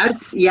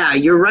yeah.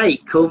 You're right.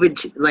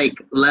 COVID like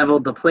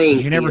leveled the playing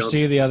 'Cause you never field.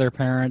 see the other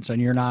parents,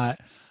 and you're not.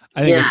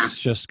 I think Yeah. it's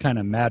just kind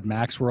of Mad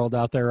Max world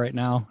out there right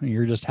now. And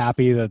you're just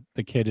happy that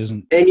the kid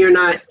isn't. And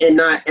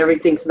not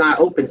everything's not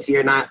open, so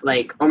you're not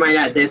like, oh my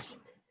god,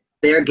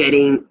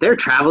 they're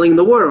traveling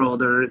the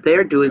world, or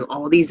they're doing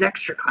all these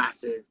extra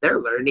classes, they're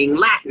learning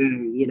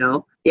Latin,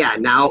 Yeah,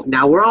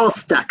 now we're all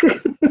stuck.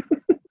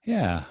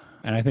 Yeah.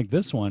 And I think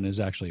this one is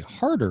actually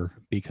harder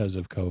because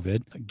of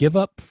COVID. Give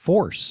up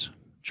force,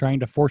 trying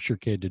to force your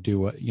kid to do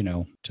what,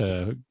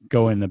 to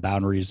go in the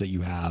boundaries that you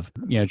have,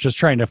 just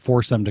trying to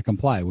force them to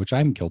comply, which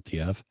I'm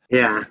guilty of,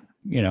 Yeah.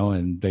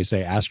 and they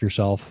say, ask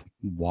yourself,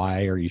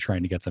 why are you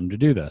trying to get them to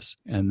do this?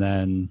 And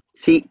then,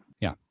 See,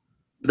 yeah.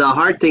 The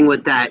hard thing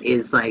with that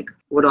is like,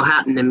 what'll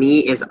happen to me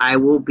is I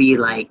will be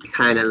like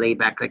kind of laid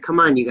back, like, come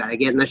on, you gotta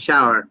get in the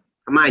shower.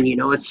 Come on,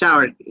 it's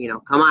shower,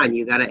 come on,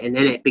 you gotta, and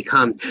then it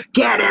becomes,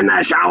 get in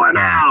the shower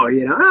now,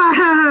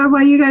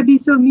 why you gotta be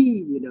so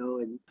mean,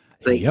 and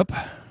like, yep.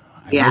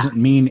 I wasn't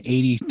mean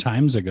 80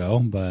 times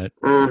ago, but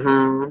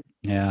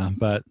yeah,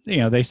 but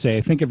they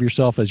say, think of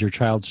yourself as your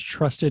child's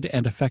trusted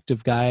and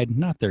effective guide,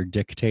 not their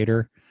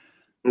dictator.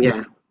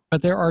 Yeah.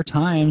 But there are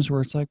times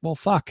where it's like, well,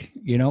 fuck,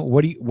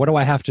 what do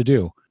I have to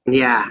do?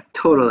 Yeah,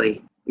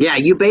 totally. Yeah,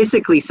 you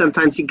basically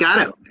sometimes you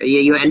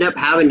end up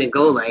having to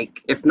go,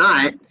 like, if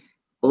not,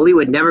 Oli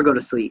would never go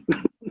to sleep.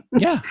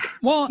 Yeah.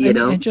 Well,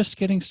 and just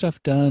getting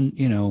stuff done,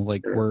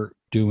 like we're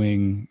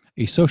doing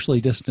a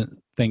socially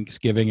distant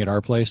Thanksgiving at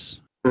our place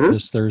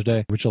this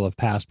Thursday, which will have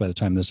passed by the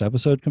time this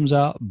episode comes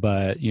out.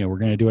 But, we're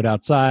going to do it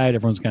outside.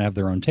 Everyone's going to have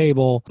their own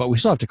table, but we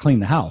still have to clean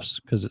the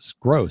house because it's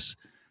gross.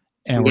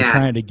 And we're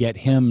trying to get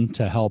him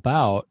to help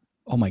out.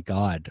 Oh my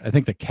God. I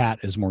think the cat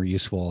is more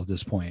useful at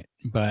this point,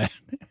 but,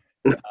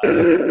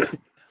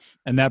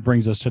 and that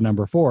brings us to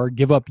number 4,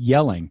 give up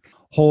yelling.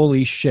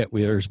 Holy shit.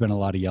 There's been a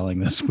lot of yelling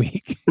this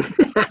week.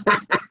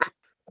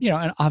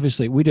 And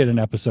obviously we did an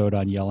episode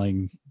on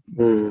yelling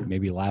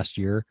maybe last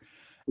year.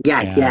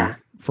 Yeah.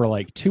 For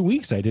like 2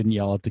 weeks, I didn't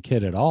yell at the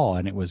kid at all.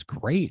 And it was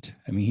great.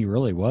 I mean, he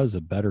really was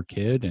a better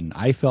kid and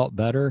I felt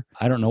better.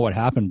 I don't know what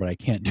happened, but I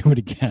can't do it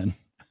again.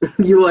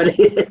 You want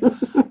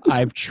to?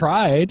 I've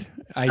tried.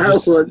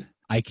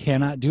 I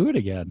cannot do it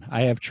again.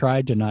 I have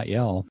tried to not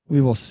yell. We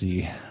will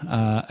see.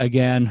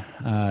 Again,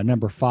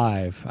 number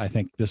 5, I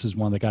think this is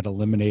one that got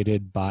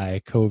eliminated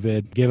by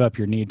COVID. Give up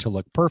your need to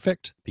look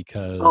perfect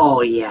because,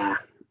 oh, yeah.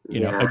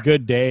 A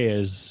good day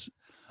is,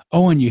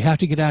 and you have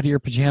to get out of your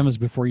pajamas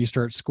before you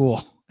start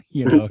school,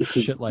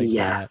 shit like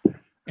that.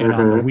 And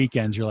on the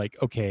weekends, you're like,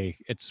 okay,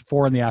 it's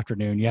 4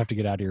 p.m. You have to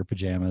get out of your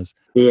pajamas.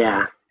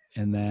 Yeah.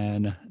 And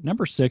then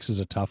number 6 is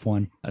a tough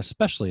one,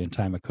 especially in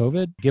time of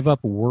COVID. Give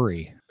up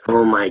worry.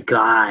 Oh my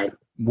God.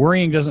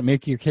 Worrying doesn't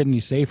make your kid any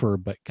safer,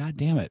 but God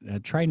damn it,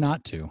 try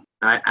not to.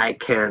 I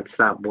can't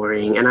stop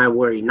worrying. And I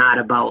worry not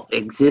about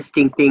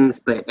existing things,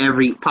 but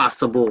every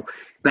possible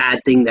bad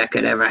thing that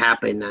could ever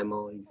happen. I'm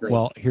always like,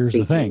 well, here's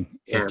the thing.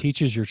 It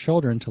teaches your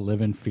children to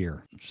live in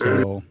fear.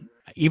 So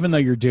even though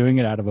you're doing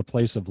it out of a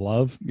place of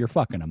love, you're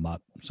fucking them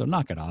up. So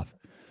knock it off.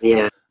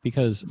 Yeah.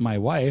 Because my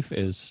wife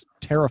is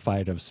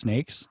terrified of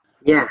snakes.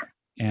 Yeah.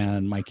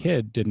 And my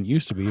kid didn't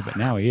used to be, but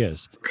now he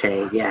is.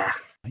 Okay. Yeah.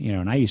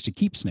 And I used to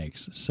keep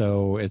snakes.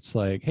 So it's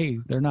like, hey,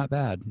 they're not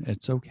bad.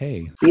 It's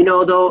okay.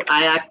 Though,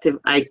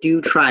 I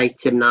do try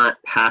to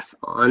not pass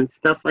on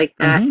stuff like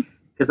that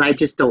because I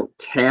just don't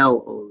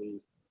tell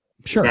Oli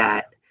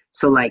that.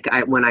 So like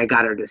when I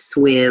got her to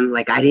swim,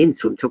 like I didn't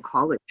swim till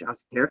college. I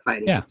was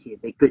terrified as a kid.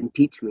 They couldn't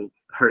teach me.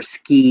 Her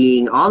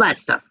skiing, all that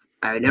stuff.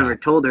 I never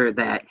told her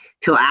that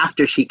till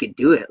after she could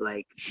do it.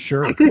 Like,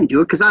 I couldn't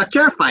do it because I was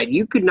terrified.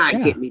 You could not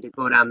get me to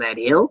go down that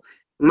hill.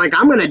 I'm like,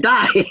 I'm going to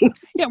die.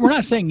 Yeah, we're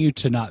not saying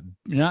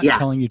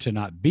telling you to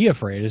not be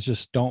afraid. It's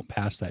just don't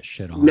pass that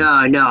shit on. No,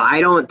 I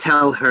don't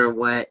tell her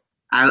what.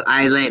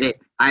 I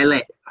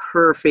let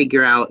her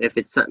figure out if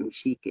it's something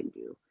she can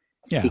do.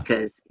 Yeah.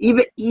 Because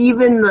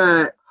even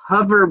the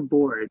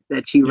hoverboard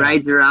that she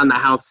rides around the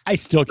house. I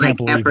still can't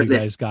believe you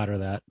guys got her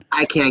that.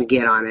 I can't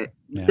get on it.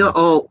 Yeah.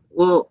 No,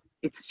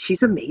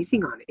 she's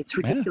amazing on it. It's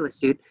ridiculous,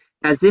 dude.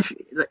 As if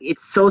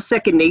it's so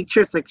second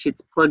nature. It's like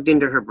it's plugged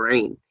into her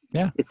brain.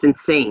 Yeah. It's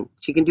insane.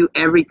 She can do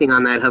everything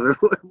on that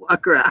hoverboard,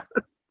 walk around.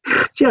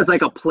 She has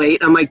like a plate.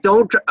 I'm like,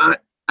 don't.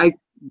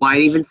 Why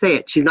even say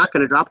it? She's not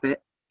going to drop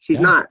it. She's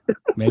not.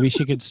 Maybe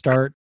she could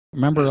start.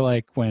 Remember,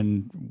 like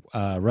when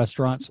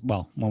restaurants,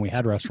 when we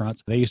had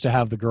restaurants, they used to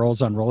have the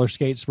girls on roller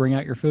skates bring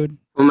out your food.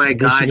 Oh my Maybe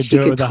God, she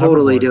could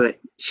totally hoverboard. do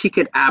it. She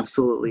could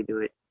absolutely do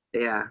it.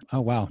 Yeah.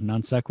 Oh, wow.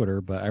 Non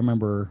sequitur. But I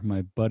remember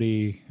my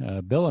buddy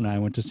Bill and I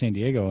went to San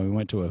Diego and we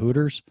went to a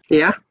Hooters.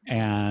 Yeah.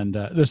 And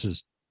this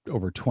is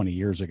over 20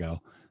 years ago.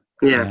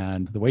 Yeah.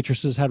 And the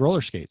waitresses had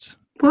roller skates.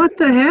 What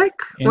the heck?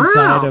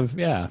 Inside wow. of,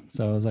 yeah.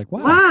 So I was like,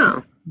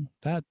 Wow.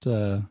 that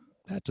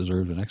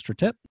deserves an extra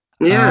tip.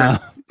 Yeah.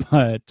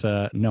 But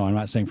no, I'm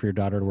not saying for your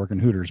daughter to work in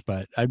Hooters,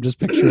 but I'm just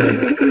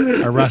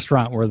picturing a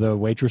restaurant where the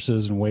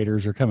waitresses and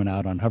waiters are coming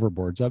out on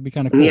hoverboards. That'd be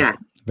kind of cool. Yeah.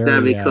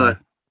 That'd be cool.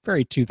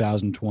 Very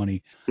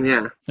 2020.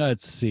 Yeah.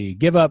 Let's see.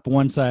 Give up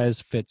one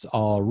size fits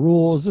all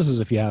rules. This is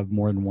if you have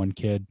more than one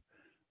kid.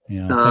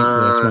 You know,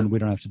 thankfully that's one we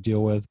don't have to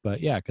deal with.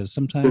 But yeah, because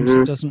sometimes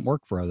it doesn't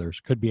work for others.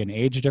 Could be an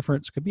age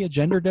difference. Could be a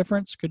gender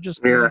difference. Could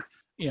just be,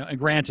 you know, and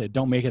granted,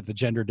 don't make it the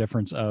gender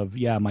difference of,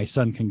 my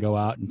son can go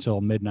out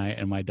until midnight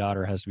and my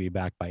daughter has to be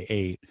back by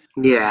 8.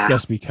 Yeah.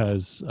 Just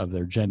because of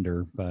their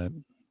gender. But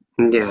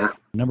yeah.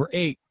 Number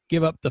 8,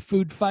 give up the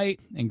food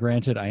fight. And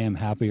granted, I am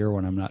happier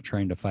when I'm not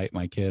trying to fight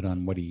my kid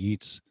on what he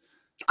eats.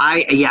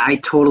 I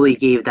totally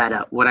gave that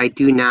up. What I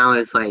do now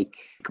is like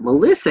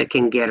Melissa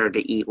can get her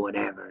to eat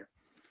whatever,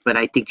 but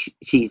I think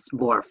she's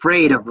more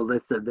afraid of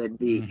Melissa than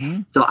me.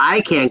 Mm-hmm. So I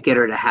can't get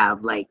her to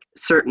have like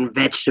certain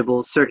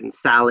vegetables, certain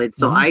salads.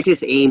 So I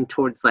just aim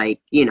towards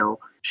like, you know,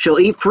 she'll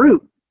eat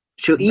fruit.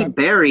 She'll eat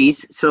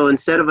berries. So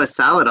instead of a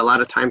salad, a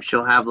lot of times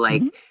she'll have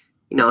like,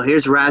 you know,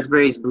 here's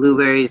raspberries,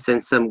 blueberries,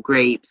 and some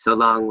grapes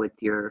along with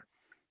your,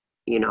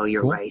 you know,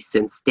 your rice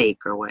and steak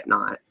or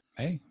whatnot.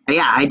 Hey.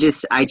 Yeah, I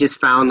just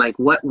found like,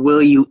 what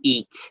will you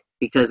eat?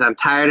 Because I'm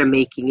tired of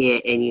making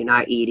it and you're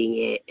not eating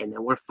it, and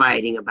then we're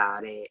fighting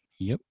about it.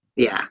 Yep.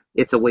 Yeah,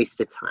 it's a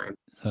waste of time.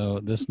 So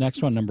this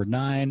next one, number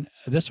 9,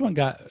 this one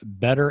got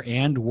better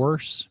and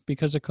worse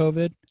because of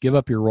COVID. Give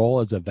up your role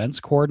as events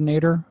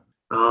coordinator.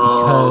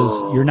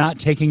 Because you're not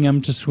taking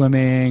them to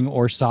swimming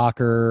or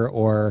soccer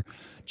or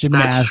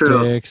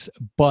gymnastics,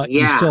 but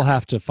you still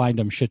have to find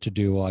them shit to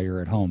do while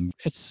you're at home.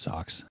 It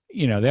sucks.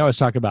 You know, they always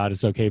talk about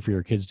it's okay for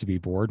your kids to be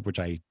bored, which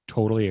I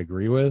totally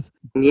agree with.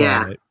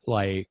 Yeah. But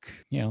like,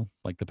 you know,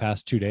 like the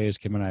past 2 days,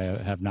 Kim and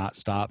I have not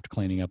stopped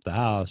cleaning up the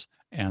house,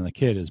 and the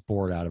kid is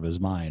bored out of his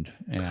mind.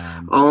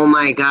 And oh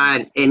my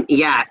God. And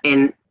yeah,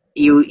 and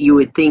you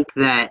would think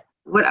that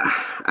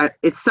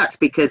it sucks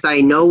because I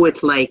know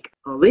with like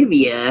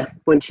Olivia,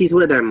 when she's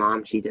with her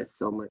mom, she does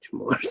so much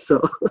more.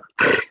 So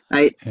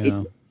I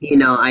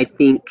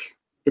think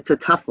it's a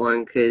tough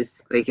one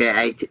because like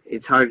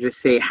it's hard to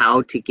say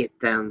how to get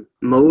them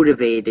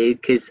motivated,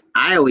 because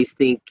I always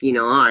think, you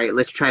know, all right,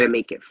 let's try to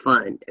make it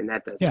fun, and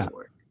that doesn't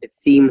work. It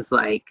seems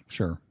like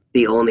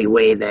the only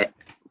way that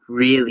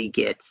really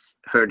gets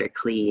her to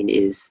clean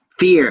is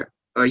fear,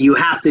 or you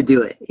have to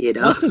do it, you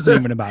know. This isn't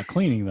even about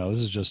cleaning though. This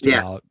is just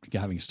about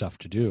having stuff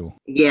to do.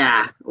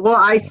 Yeah. Well,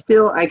 I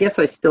guess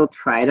I still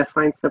try to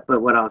find stuff,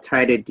 but what I'll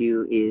try to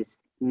do is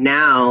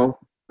now,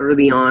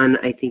 early on,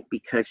 I think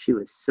because she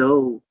was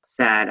so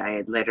sad, I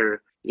had let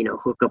her, you know,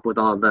 hook up with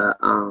all the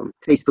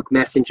Facebook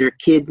Messenger,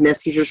 kid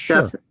messenger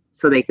stuff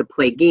so they could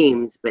play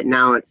games, but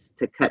now it's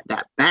to cut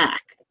that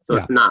back. So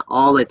it's not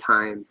all the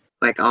time.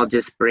 Like I'll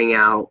just bring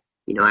out,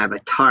 you know, I have a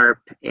tarp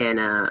and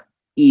a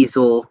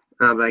easel.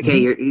 I'm like, hey,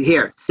 you're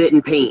here, sit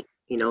and paint,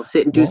 you know,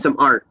 sit and do some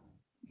art.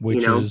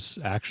 Which is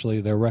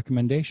actually their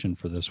recommendation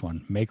for this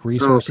one. Make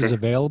resources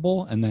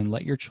available and then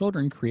let your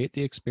children create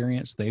the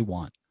experience they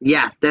want.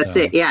 Yeah, that's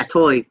it. Yeah,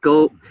 totally.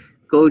 Go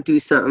do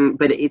something,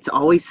 but it's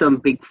always some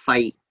big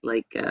fight,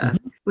 like,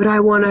 but I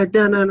want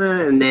to,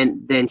 and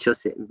then she'll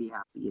sit and be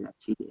happy that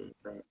she did it.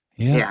 But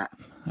yeah.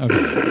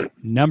 Okay.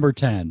 Number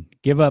 10,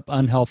 give up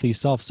unhealthy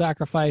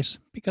self-sacrifice,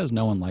 because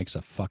no one likes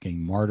a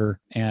fucking martyr.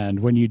 And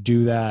when you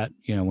do that,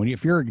 you know,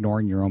 if you're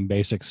ignoring your own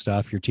basic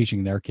stuff, you're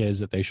teaching their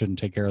kids that they shouldn't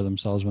take care of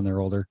themselves when they're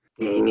older.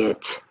 Dang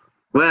it.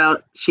 Well,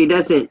 she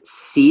doesn't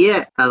see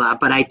it a lot,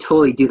 but I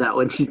totally do that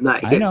when she's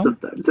not here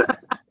sometimes.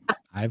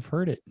 I've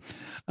heard it.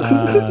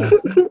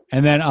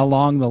 And then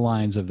along the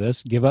lines of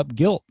this, give up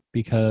guilt,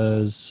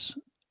 because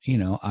you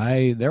know,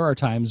 there are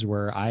times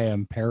where I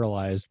am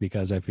paralyzed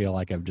because I feel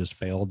like I've just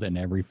failed in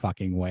every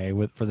fucking way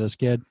for this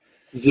kid.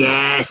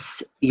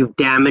 Yes, you've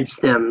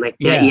damaged them like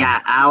that. Yeah,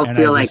 I'll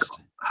feel like,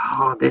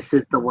 oh, this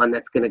is the one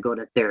that's going to go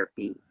to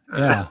therapy.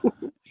 Yeah,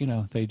 you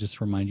know, they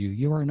just remind you,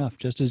 you are enough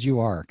just as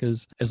you are,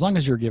 because as long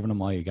as you're giving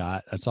them all you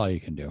got, that's all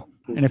you can do.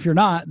 And if you're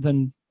not,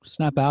 then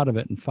snap out of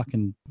it and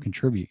fucking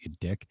contribute, you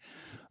dick.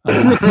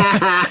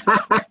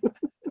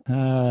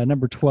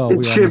 Number 12,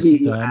 we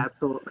almost done.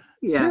 Asshole.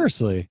 Yeah.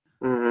 Seriously.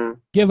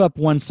 Give up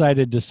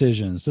one-sided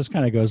decisions. This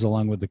kind of goes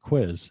along with the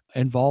quiz.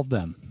 Involve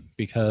them,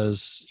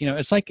 because, you know,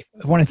 it's like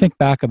when I think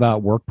back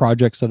about work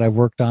projects that I've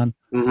worked on,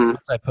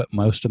 ones I put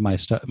most of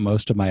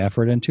my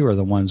effort into are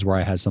the ones where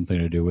I had something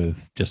to do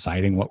with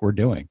deciding what we're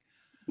doing.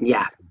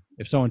 Yeah.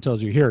 If someone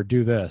tells you, here,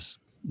 do this,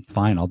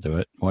 fine, I'll do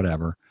it,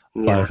 whatever.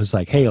 But Yeah. if it's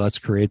like, hey, let's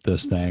create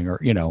this thing, or,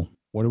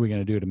 what are we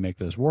going to do to make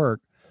this work?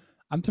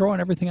 I'm throwing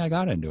everything I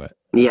got into it,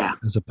 Yeah.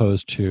 as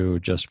opposed to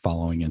just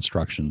following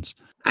instructions.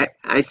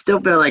 I still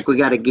feel like we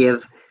got to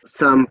give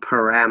some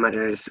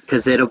parameters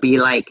because it'll be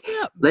like,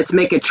 Yeah. let's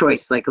make a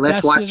choice. Like, let's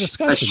That's the watch a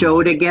discussion, show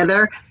though.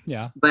 together.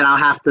 Yeah. But I'll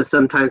have to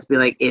sometimes be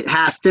like, it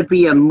has to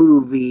be a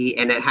movie,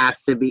 and it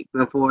has to be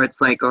before it's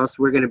like, oh, so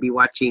we're going to be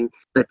watching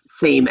the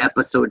same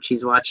episode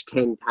she's watched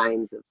 10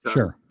 times of some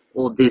Sure.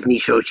 old Disney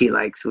show she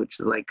likes, which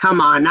is like,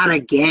 come on, not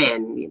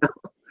again.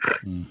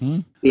 Mm-hmm.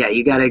 Yeah,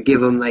 you got to give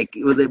them like,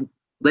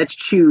 let's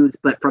choose,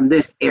 but from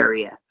this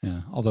area.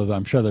 Yeah. Although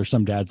I'm sure there's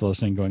some dads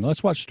listening going,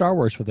 let's watch Star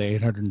Wars for the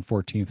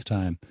 814th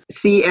time.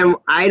 See, and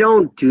I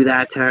don't do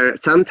that to her.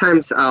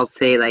 Sometimes I'll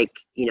say like,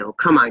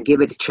 come on,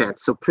 give it a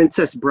chance. So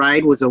Princess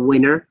Bride was a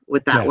winner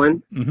with that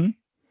one.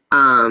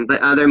 Mm-hmm.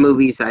 But other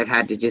movies I've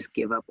had to just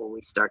give up when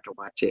we start to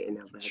watch it, and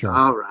I'm like, Sure.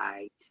 all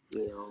right,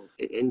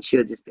 and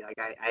she'll just be like,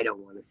 I don't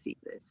want to see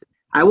this.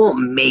 I won't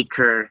make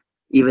her,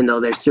 even though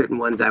there's certain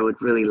ones I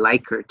would really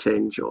like her to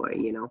enjoy,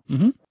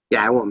 Mm-hmm.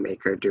 Yeah, I won't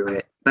make her do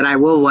it. But I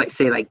will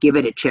say, like, give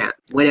it a chance.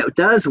 When it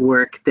does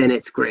work, then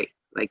it's great.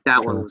 Like,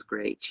 that one Sure. was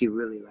great. She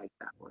really liked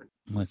that one.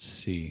 Let's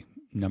see.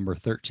 Number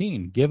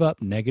 13, give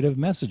up negative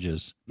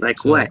messages. Like,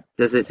 So- what?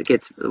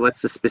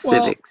 What's the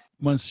specifics?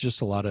 Once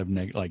just a lot of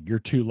like, you're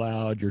too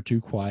loud, you're too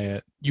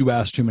quiet, you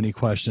ask too many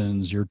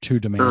questions, you're too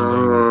demanding,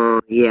 Oh,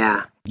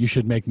 yeah. you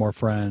should make more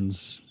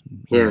friends.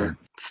 you Yeah. know.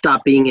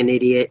 Stop being an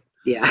idiot.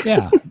 Yeah.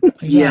 Yeah.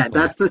 Exactly. Yeah,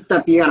 that's the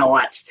stuff you gotta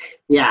watch.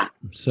 Yeah.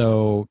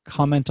 So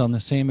comment on the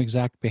same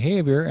exact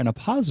behavior in a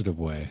positive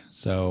way.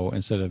 So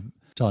instead of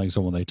telling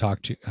someone they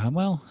talk to,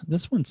 well,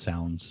 this one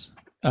sounds,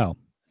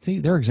 see,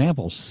 their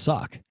examples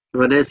suck.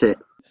 What is it?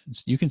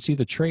 You can see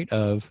the trait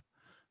of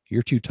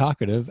you're too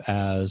talkative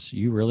as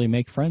you really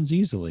make friends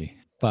easily.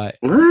 But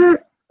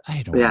What?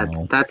 I don't Yeah,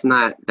 know.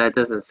 that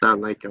doesn't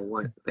sound like a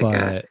one.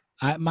 But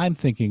I'm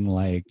thinking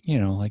like,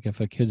 like if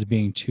a kid's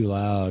being too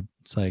loud,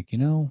 it's like,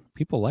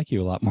 people like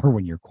you a lot more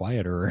when you're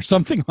quieter or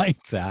something like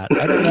that.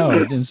 I don't know.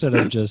 Instead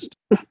of just,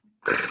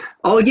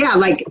 oh yeah,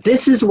 like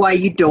this is why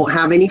you don't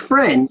have any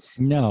friends.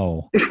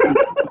 no.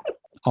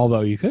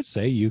 Although you could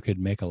say you could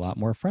make a lot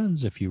more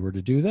friends if you were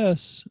to do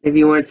this. If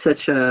you weren't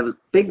such a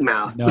big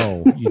mouth.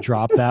 No, you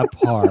drop that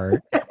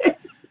part.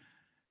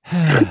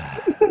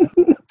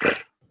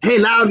 Hey,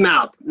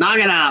 loudmouth, knock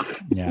it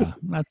off. Yeah,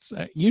 that's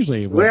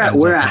usually what We're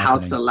ends up a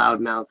house happening. of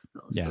loudmouths.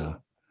 Though, Yeah.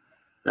 So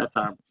that's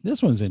our.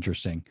 This one's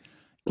interesting.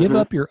 Give Mhm.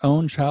 up your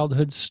own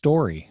childhood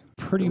story.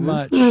 Pretty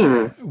much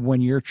Mhm.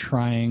 when you're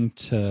trying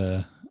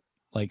to,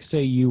 like,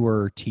 say you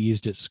were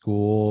teased at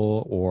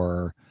school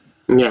or,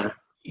 Yeah.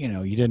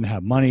 you didn't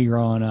have money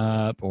growing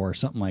up or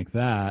something like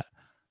that.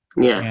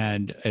 Yeah.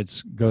 And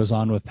it goes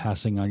on with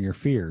passing on your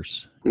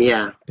fears.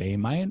 Yeah. They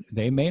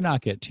may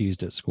not get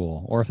teased at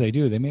school, or if they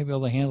do, they may be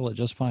able to handle it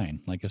just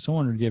fine. Like if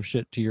someone would give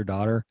shit to your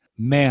daughter,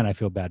 man, I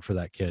feel bad for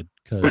that kid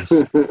because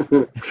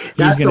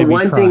That's the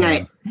one thing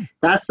crying.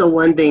 That's the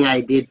one thing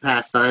I did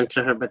pass on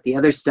to her. But the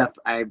other stuff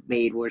I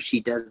made where she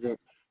does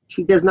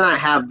not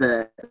have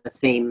the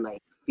same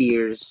like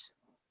fears,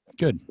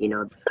 Good.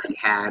 that I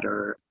had,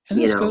 or And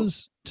this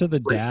goes to the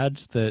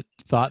dads that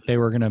thought they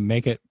were going to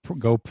make it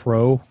go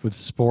pro with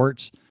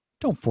sports.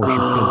 Don't force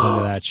your kids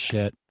into that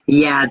shit.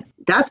 Yeah,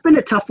 that's been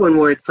a tough one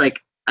where it's like,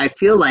 I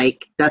feel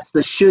like that's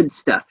the should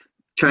stuff,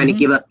 trying to Mhm.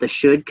 give up the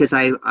should, because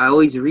I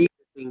always read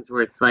things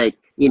where it's like,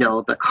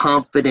 the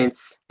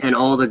confidence and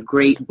all the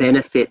great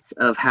benefits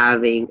of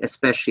having,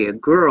 especially a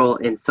girl,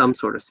 in some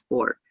sort of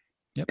sport.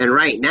 Yep. And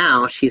right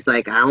now, she's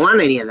like, I don't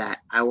want any of that.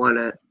 I want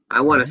to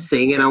Mhm.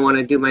 sing and I want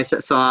to do my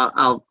stuff. So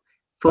I'll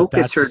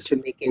focus her that's- to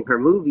making her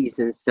movies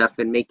and stuff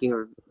and making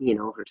her,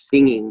 her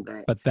singing.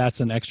 But But that's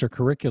an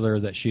extracurricular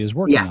that she is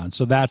working Yeah. on.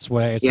 So that's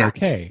why it's Yeah.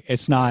 okay.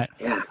 It's not,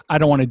 yeah. I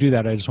don't want to do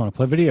that. I just want to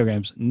play video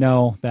games.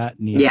 No, that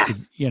needs Yeah. to,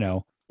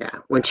 Yeah,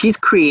 when she's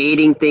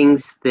creating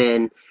things,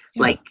 then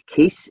Yeah. like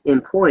case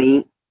in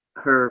point,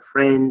 her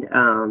friend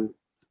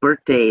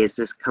birthday is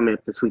just coming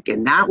up this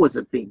weekend. That was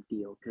a big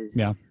deal because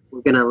Yeah.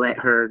 we're gonna let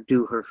her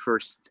do her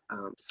first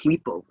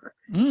sleepover,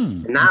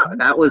 Mm. and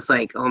that was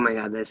like, oh my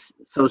god, this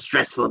is so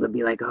stressful to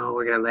be like, oh,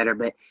 we're gonna let her,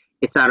 but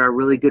it's at our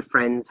really good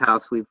friend's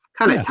house. We've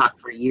kind of Yeah. talked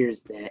for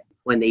years that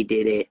when they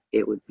did it,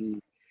 it would be.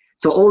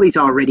 So Oli's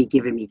already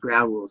given me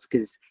ground rules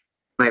because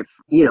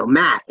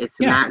Matt. It's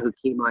Yeah. Matt who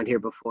came on here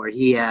before.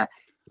 He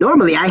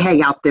normally I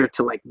hang out there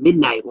till like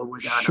midnight when we're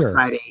done Sure. on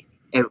Friday,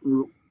 and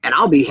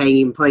I'll be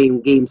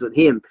playing games with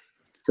him.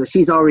 So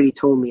she's already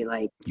told me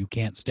like You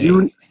can't stay.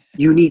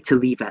 you need to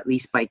leave at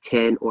least by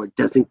 10 or it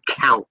doesn't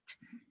count,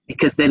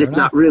 because then Fair it's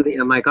not really.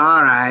 I'm like,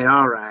 all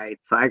right.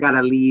 So I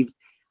gotta leave.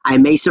 I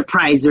may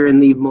surprise her and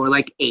leave more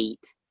like 8,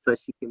 so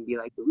she can be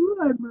like, ooh,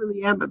 I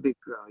really am a big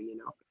girl,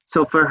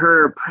 So for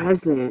her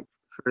present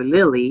for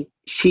Lily,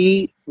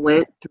 she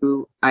went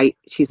through.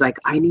 She's like,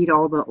 I need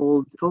all the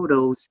old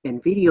photos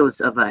and videos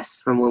of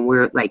us from when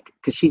we're like,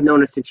 because she's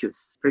known us since she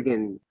was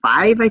friggin'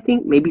 5, I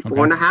think, maybe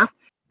 4.5.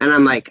 And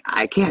I'm like,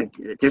 I can't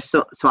do it.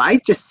 So I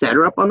just set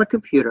her up on the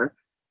computer.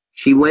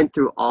 She went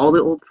through all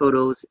the old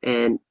photos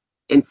and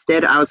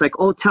instead I was like,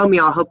 oh, tell me,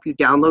 I'll help you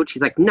download.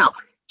 She's like, no.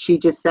 She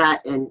just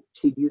sat and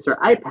she'd use her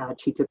iPad.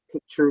 She took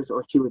pictures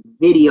or she would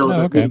video.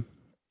 Okay.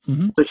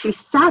 Mm-hmm. So she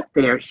sat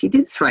there. She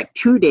did this for like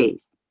 2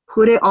 days,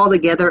 put it all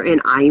together in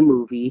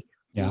iMovie,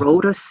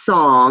 wrote a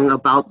song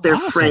about their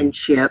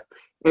friendship,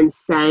 and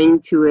sang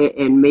to it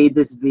and made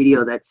this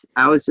video.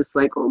 I was just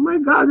like, oh my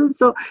God, that's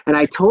so. And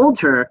I told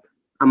her,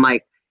 I'm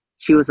like,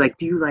 she was like,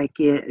 do you like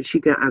it?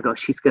 I go,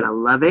 she's gonna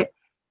love it,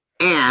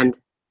 and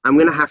I'm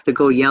gonna have to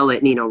go yell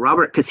at Nino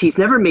Robert because he's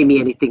never made me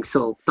anything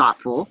so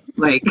thoughtful.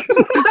 Like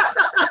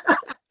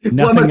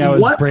nothing I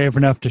was brave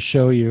enough to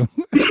show you.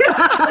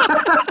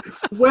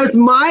 Where's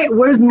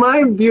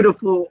my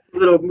beautiful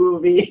little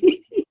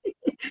movie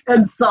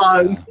and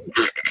song?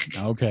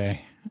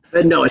 Okay.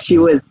 But no,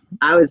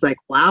 I was like,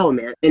 wow,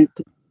 man. And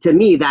to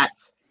me,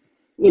 that's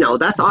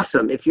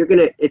awesome. If you're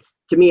gonna,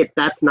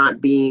 that's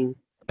not being.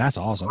 That's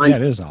awesome. Yeah,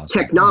 it is awesome.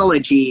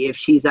 Technology, if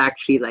she's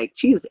actually like,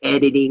 she was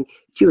editing,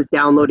 she was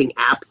downloading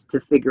apps to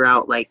figure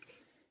out like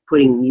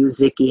putting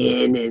music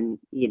in and,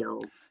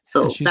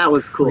 so that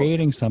was cool.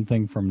 Creating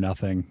something from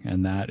nothing.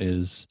 And that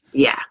is.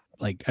 Yeah.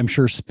 Like, I'm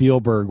sure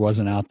Spielberg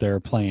wasn't out there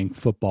playing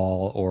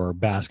football or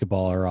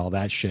basketball or all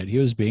that shit. He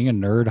was being a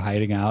nerd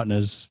hiding out in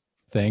his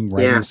thing,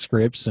 writing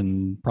scripts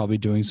and probably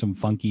doing some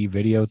funky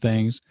video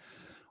things,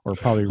 or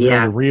probably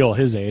really real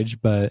his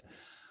age. But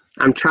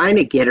I'm trying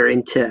to get her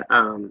into,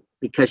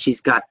 because she's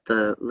got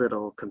the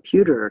little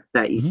computer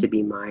that used to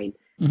be mine.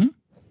 Mm-hmm.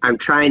 I'm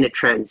trying to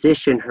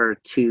transition her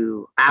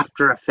to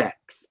After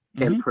Effects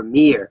and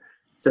Premiere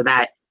so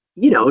that,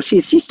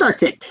 she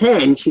starts at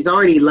 10. She's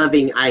already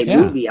loving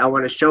iMovie. I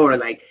want to show her,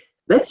 like,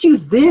 let's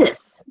use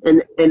this.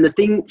 And the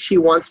thing she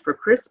wants for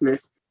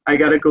Christmas, I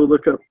got to go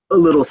look up a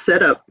little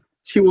setup.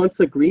 She wants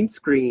a green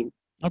screen.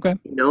 Okay.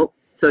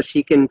 So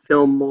she can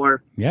film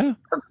more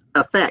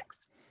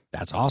effects.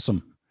 That's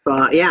awesome.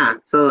 But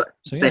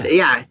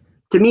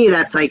to me,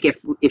 that's like,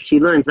 if she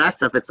learns that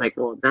stuff, it's like,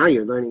 well, now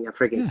you're learning a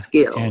freaking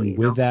skill. And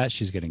with that,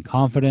 she's getting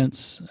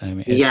confidence. I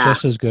mean, it's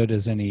just as good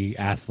as any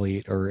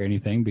athlete or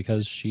anything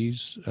because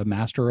she's a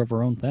master of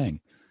her own thing.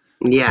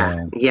 Yeah,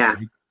 so yeah.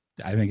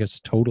 I think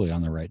it's totally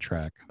on the right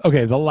track.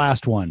 Okay, the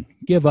last one.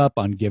 Give up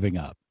on giving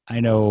up.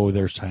 I know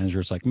there's times where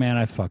it's like, man,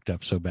 I fucked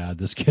up so bad.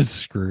 This kid's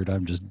screwed.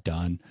 I'm just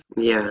done.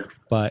 Yeah.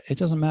 But it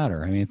doesn't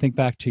matter. I mean, think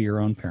back to your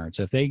own parents.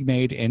 If they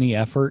made any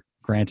effort,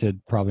 granted,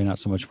 probably not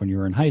so much when you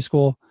were in high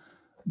school,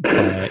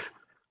 but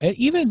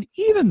even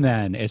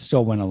then, it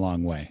still went a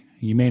long way.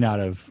 You may not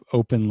have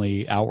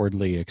openly,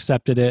 outwardly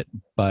accepted it,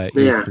 but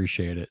you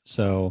appreciate it.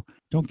 So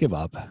don't give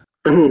up.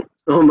 Oh,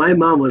 my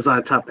mom was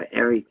on top of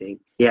everything.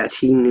 Yeah,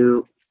 she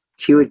knew.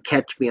 She would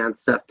catch me on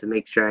stuff to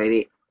make sure I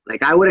didn't.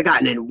 Like, I would have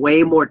gotten in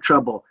way more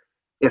trouble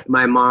if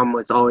my mom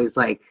was always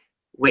like,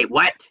 wait,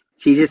 what?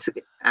 She just,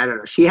 I don't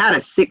know. She had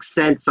a sixth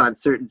sense on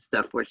certain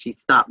stuff where she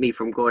stopped me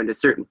from going to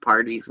certain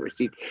parties where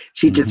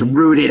she just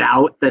rooted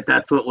out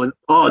that's what was,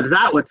 is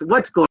that what's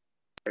going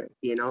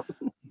on,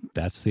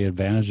 That's the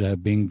advantage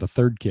of being the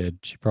third kid.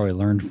 She probably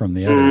learned from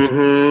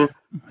the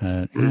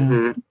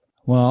others.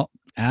 Well,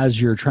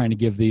 as you're trying to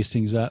give these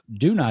things up,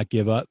 do not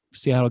give up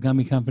Seattle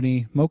Gummy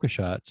Company Mocha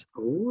Shots.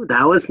 Oh,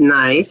 that was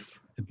nice.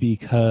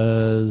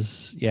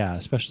 Because,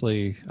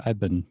 especially I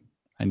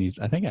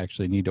think I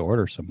actually need to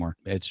order some more.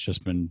 It's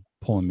just been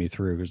pulling me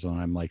through because when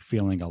I'm like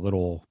feeling a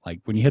little like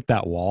when you hit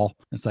that wall,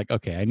 it's like,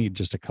 okay, I need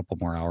just a couple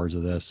more hours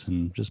of this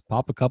and just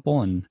pop a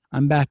couple and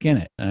I'm back in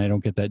it. And I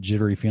don't get that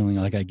jittery feeling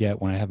like I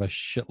get when I have a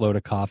shitload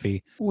of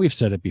coffee. We've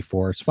said it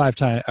before. It's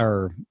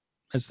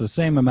it's the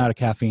same amount of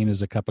caffeine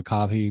as a cup of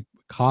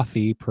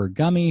coffee per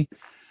gummy.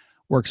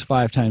 Works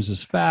 5 times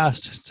as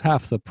fast. It's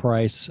half the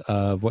price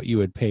of what you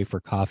would pay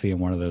for coffee in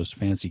one of those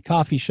fancy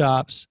coffee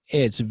shops.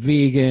 It's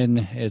vegan.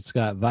 It's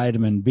got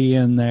vitamin B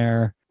in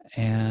there,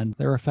 and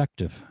they're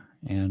effective.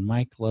 And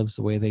Mike loves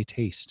the way they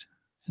taste.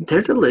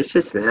 They're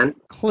delicious, man.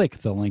 Click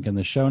the link in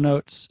the show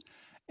notes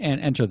and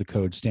enter the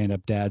code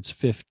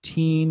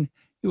StandUpDads15.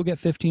 You will get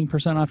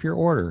 15% off your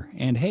order.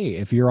 And hey,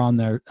 if you're on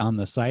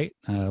the site,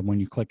 when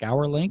you click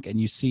our link and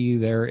you see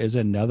there is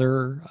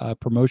another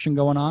promotion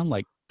going on,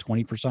 like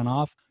 20%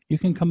 off, you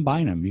can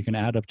combine them. You can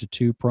add up to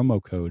 2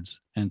 promo codes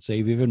and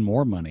save even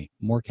more money.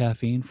 More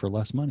caffeine for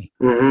less money.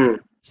 Mm-hmm.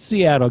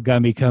 Seattle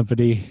Gummy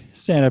Company,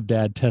 Stand Up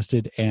Dad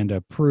tested and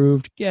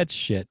approved. Get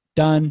shit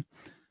done.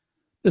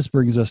 This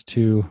brings us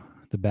to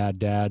the bad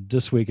dad.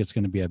 This week it's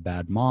going to be a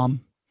bad mom.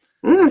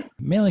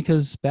 Mainly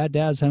because bad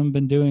dads haven't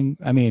been doing,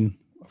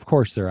 of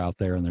course they're out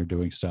there and they're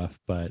doing stuff,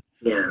 but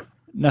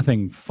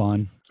nothing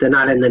fun. They're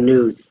not in the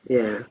news.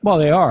 Yeah. Well,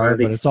 they are,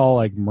 but it's all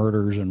like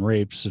murders and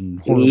rapes and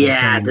horrible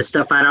things. The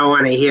stuff I don't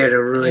want to hear to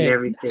ruin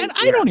everything. And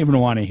I don't even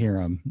want to hear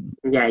them.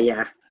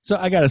 Yeah. So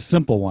I got a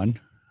simple one.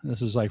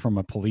 This is like from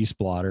a police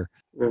blotter.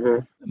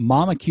 Mm-hmm.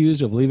 Mom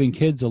accused of leaving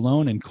kids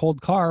alone in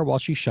cold car while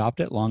she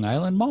shopped at Long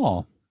Island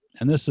Mall.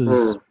 And this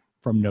is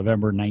from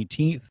November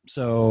 19th.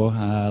 So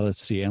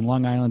let's see. In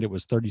Long Island, it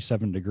was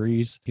 37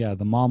 degrees. Yeah,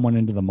 the mom went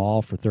into the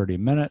mall for 30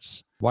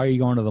 minutes. Why are you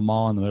going to the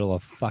mall in the middle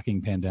of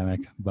fucking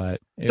pandemic?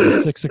 But it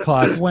was 6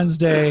 o'clock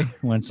Wednesday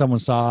when someone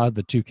saw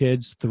the two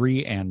kids,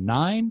 3 and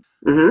 9,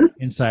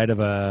 inside of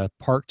a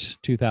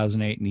parked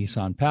 2008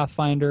 Nissan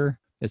Pathfinder.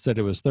 It said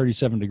it was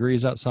 37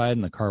 degrees outside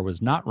and the car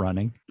was not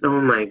running. Oh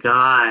my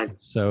God.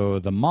 So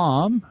the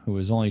mom, who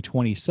was only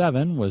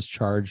 27, was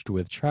charged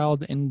with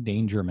child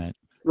endangerment.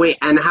 Wait,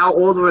 and how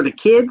old were the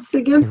kids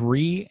again?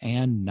 3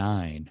 and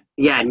 9.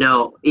 Yeah,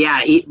 no.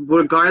 Yeah,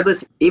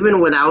 regardless,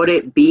 even without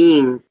it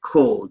being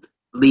cold,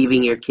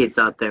 leaving your kids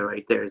out there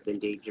right there is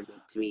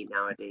endangerment to me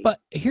nowadays. But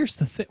here's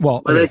the thing.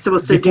 Well, what are they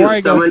supposed to before do? I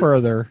go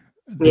further,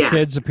 the Yeah.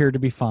 kids appeared to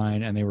be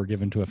fine and they were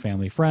given to a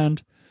family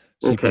friend.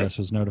 CPS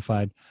was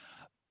notified.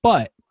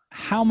 But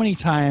how many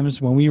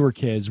times when we were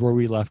kids were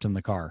we left in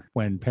the car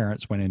when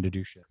parents went in to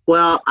do shit?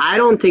 Well, I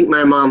don't think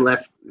my mom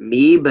left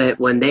me, but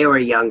when they were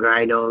younger,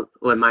 I know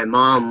when my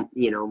mom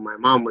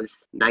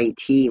was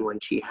 19 when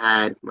she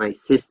had my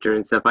sister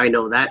and stuff. I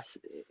know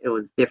it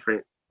was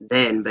different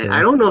then, but Sure.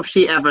 I don't know if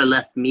she ever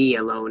left me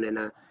alone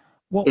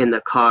in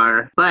the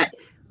car.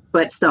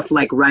 But stuff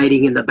like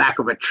riding in the back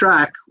of a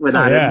truck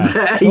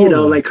without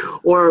totally.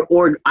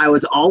 or I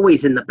was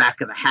always in the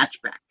back of the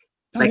hatchback.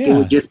 It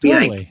would just be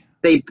like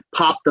they'd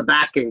pop the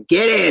back and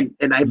get in,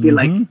 and I'd be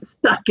like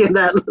stuck in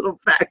that little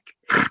back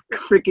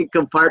freaking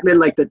compartment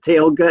like the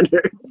tail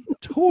gunner.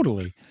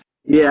 Totally.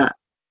 Yeah.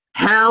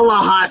 Hella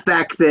hot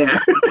back there.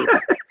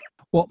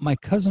 Well, my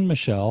cousin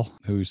Michelle,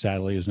 who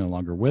sadly is no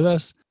longer with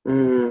us,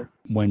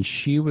 when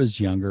she was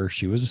younger,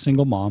 she was a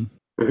single mom.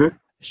 Mm-hmm.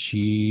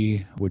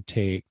 She would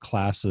take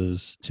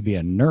classes to be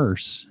a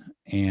nurse.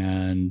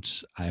 And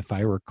if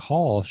I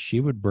recall, she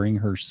would bring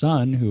her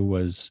son, who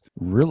was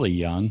really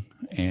young,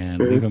 and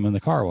leave him in the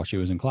car while she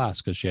was in class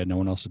because she had no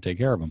one else to take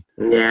care of him.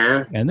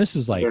 Yeah. And this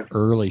is like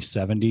early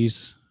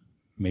 70s,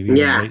 maybe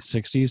even late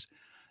 60s.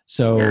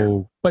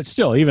 So, but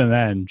still, even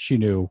then, she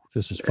knew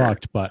this is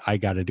fucked, but I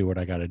got to do what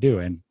I got to do.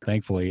 And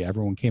thankfully,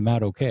 everyone came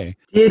out okay.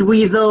 Did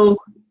we though,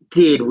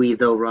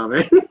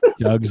 Robert?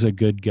 Doug's a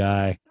good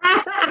guy.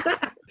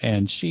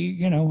 And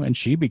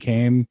she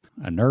became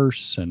a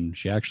nurse, and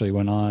she actually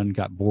went on,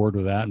 got bored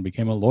with that, and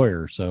became a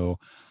lawyer. So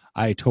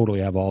I totally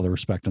have all the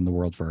respect in the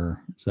world for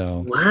her.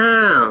 So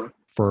wow.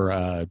 For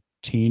a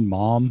teen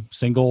mom,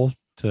 single,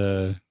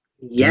 to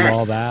do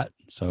all that.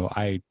 So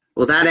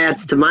well, that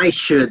adds to my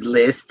should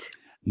list.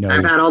 No.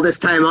 I've had all this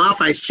time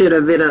off. I should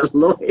have been a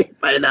lawyer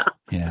by now.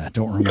 Yeah,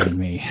 don't remind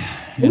me.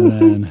 And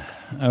then,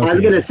 okay. I was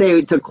going to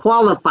say, to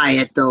qualify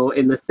it, though,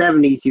 in the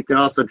 70s, you could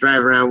also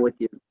drive around with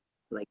your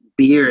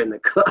beer in the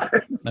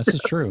car. This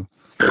is true.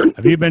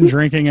 Have you been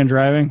drinking and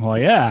driving? Well,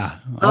 yeah.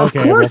 Of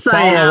course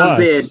I have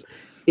been.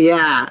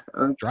 Yeah.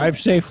 Okay. Drive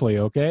safely,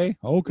 okay?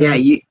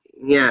 Okay.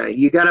 Yeah,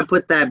 you got to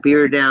put that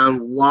beer down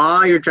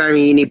while you're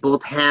driving. You need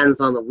both hands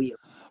on the wheel.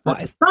 Well,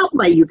 at the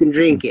stoplight, you can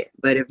drink it,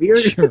 but if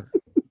you're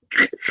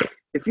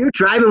if you're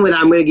driving with it,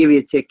 I'm going to give you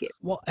a ticket.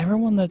 Well,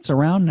 everyone that's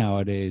around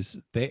nowadays,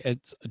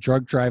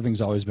 drug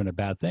driving's always been a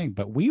bad thing,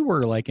 but we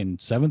were like in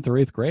 7th or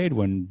 8th grade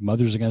when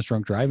Mothers Against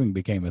Drunk Driving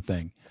became a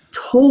thing.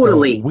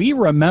 Totally. So we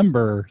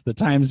remember the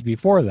times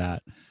before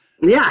that.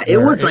 Yeah, it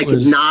was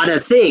not a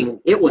thing.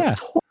 It was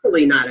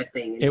totally not a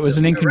thing. It was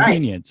an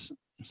inconvenience.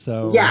 Right.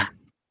 So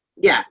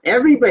yeah,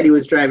 everybody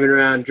was driving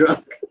around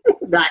drunk.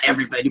 Not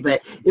everybody,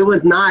 but it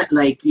was not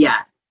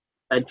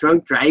a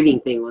drunk driving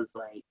thing was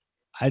like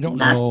I don't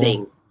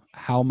know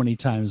how many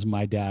times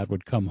my dad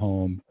would come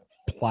home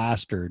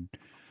plastered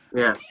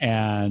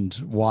and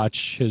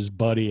watch his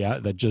buddy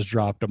that just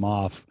dropped him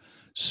off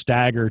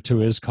stagger to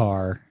his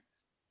car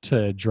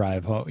to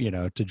drive home,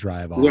 to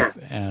drive off.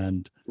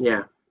 And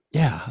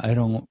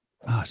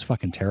it's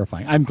fucking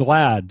terrifying. I'm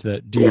glad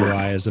that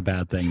DUI is a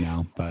bad thing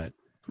now, but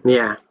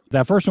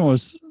that first one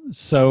was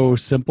so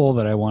simple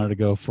that I wanted to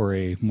go for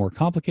a more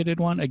complicated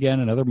one. Again,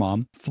 another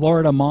mom.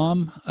 Florida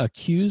mom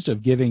accused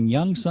of giving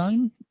young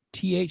son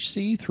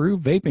THC through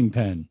vaping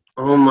pen.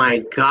 Oh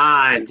my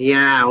God.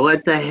 Yeah.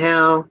 What the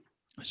hell?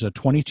 She's a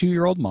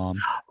 22-year-old mom.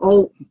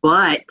 Oh,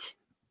 but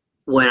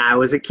when I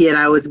was a kid,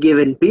 I was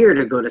given beer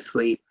to go to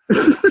sleep.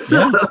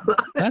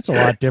 That's a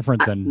lot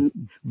different than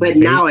but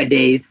vape.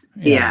 Nowadays,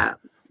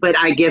 but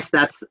I guess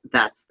that's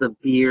the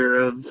beer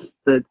of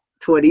the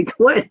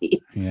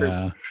 2020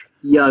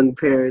 young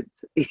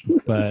parents.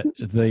 But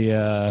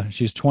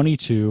she's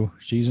 22.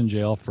 She's in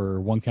jail for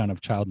one count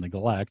of child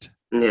neglect.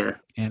 Yeah.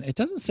 And it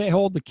doesn't say how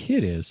old the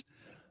kid is,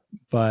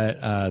 but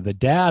the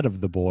dad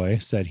of the boy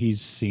said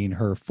he's seen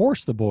her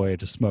force the boy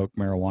to smoke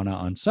marijuana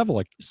on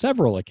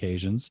several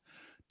occasions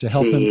to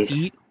help him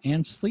eat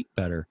and sleep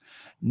better.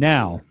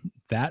 Now,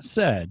 that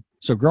said,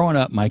 so growing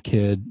up, my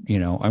kid,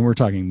 and we're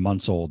talking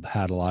months old,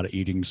 had a lot of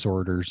eating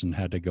disorders and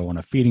had to go on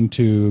a feeding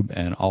tube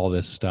and all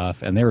this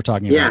stuff. And they were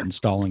talking about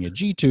installing a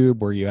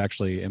G-tube where you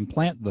actually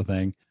implant the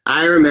thing.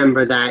 I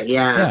remember that,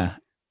 yeah.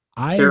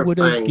 I would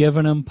have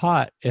given him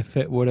pot if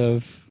it would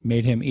have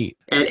made him eat.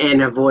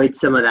 And avoid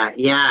some of that,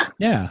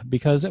 Yeah,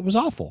 because it was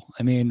awful.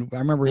 I mean, I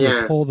remember he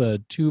would pull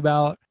the tube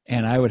out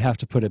and I would have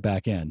to put it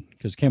back in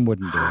because Kim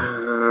wouldn't do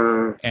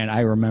it. And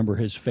I remember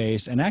his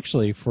face. And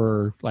actually,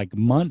 for like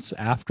months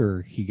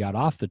after he got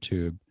off the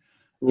tube,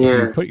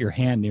 if you put your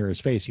hand near his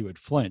face, he would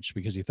flinch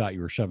because he thought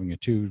you were shoving a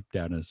tube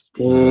down his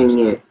nose.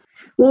 Dang it.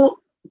 Well,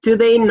 do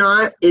they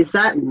not? Is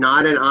that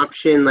not an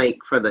option, like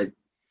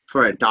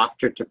for a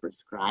doctor to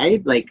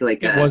prescribe, like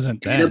It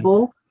wasn't then.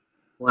 edible?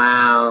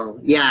 Wow.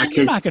 Yeah, You're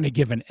because not going to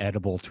give an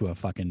edible to a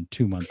fucking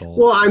 2-month-old.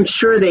 well, I'm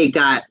sure they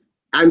got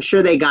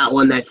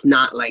one that's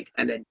not like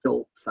an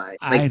adult size,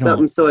 like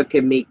something so it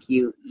can make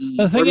you eat.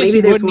 The thing or is, maybe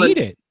he there's wouldn't one. eat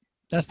it.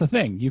 That's the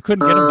thing. You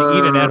couldn't get him to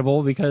eat an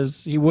edible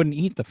because he wouldn't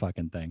eat the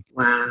fucking thing.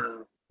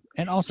 Wow.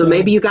 And also, So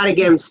maybe you got to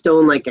get him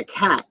stoned like a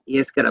cat. You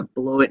just got to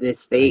blow it in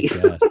his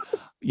face.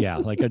 Yeah,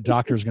 like a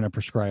doctor's going to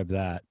prescribe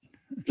that.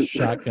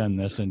 Shotgun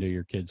this into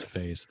your kid's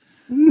face.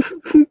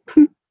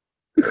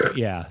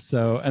 Yeah.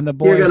 So, and the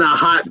boys. You're gonna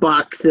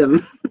hotbox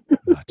him.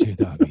 Oh, dude,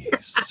 that would be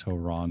so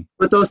wrong.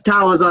 Put those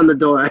towels on the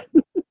door.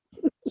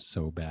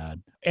 So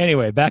bad.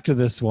 Anyway, back to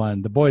this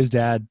one. The boy's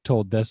dad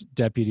told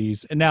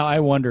deputies, and now I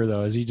wonder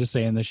though, is he just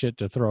saying this shit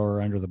to throw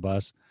her under the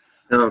bus?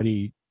 No. But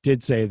he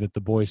did say that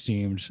the boy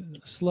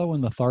seemed slow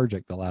and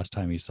lethargic the last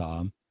time he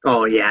saw him.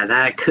 Oh yeah,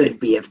 that could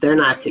be if they're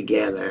not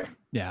together.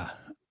 Yeah.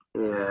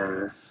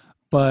 Yeah.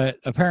 But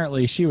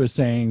apparently she was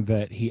saying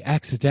that he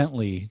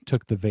accidentally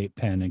took the vape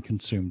pen and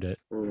consumed it.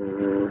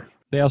 Mm.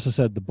 They also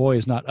said the boy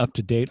is not up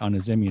to date on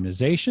his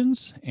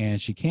immunizations, and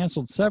she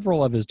canceled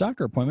several of his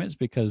doctor appointments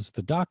because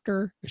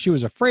she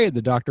was afraid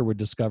the doctor would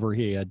discover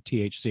he had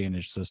THC in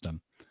his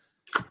system.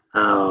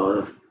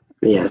 Oh,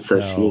 yeah.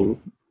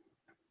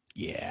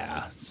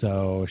 Yeah.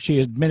 So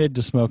she admitted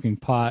to smoking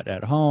pot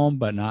at home,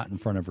 but not in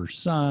front of her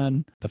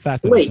son. The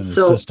fact that it's in his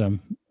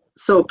system.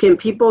 So can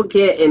people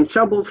get in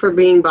trouble for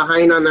being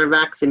behind on their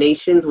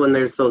vaccinations when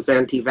there's those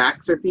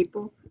anti-vaxxer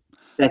people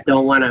that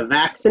don't want to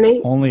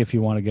vaccinate? Only if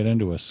you want to get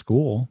into a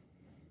school.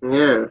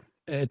 Yeah.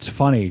 It's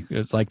funny.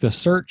 It's like the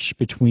search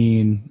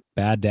between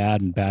bad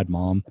dad and bad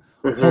mom.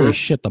 Mm-hmm. Holy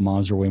shit, the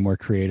moms are way more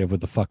creative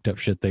with the fucked up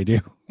shit they do.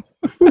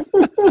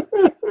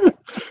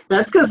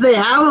 That's because they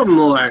have them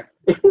more.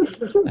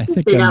 I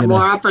think they got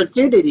more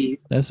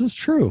opportunities. This is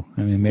true.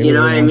 I mean, maybe you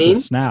know what I mean?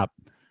 Snap.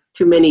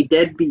 Too many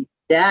deadbeat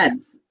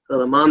dads. So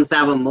the moms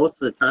have them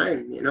most of the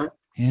time, you know?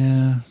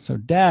 Yeah. So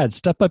dad,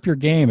 step up your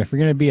game. If you're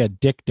going to be a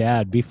dick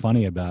dad, be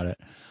funny about it.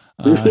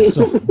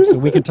 So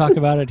we can talk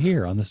about it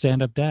here on the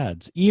Stand Up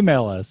Dads.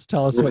 Email us.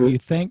 Tell us what you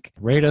think.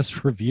 Rate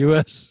us. Review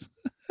us.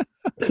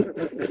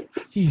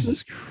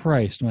 Jesus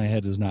Christ, my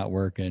head is not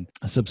working.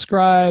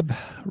 Subscribe,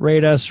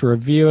 rate us,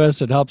 review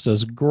us. It helps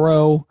us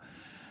grow.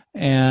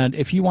 And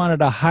if you wanted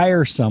to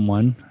hire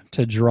someone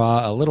to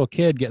draw a little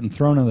kid getting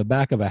thrown in the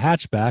back of a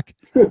hatchback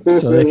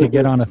so they could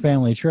get on a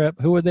family trip,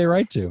 who would they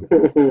write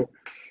to?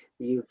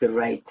 You could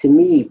write to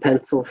me,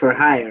 Pencil for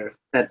Hire.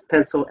 That's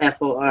pencil,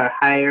 F-O-R,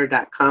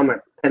 hire.com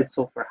or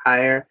Pencil for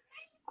Hire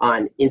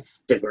on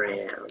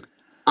Instagram.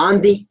 On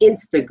the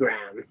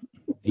Instagram.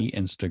 The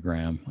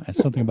Instagram.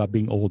 Something about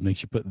being old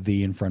makes you put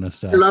the in front of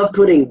stuff. I love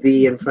putting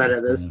the in front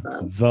of this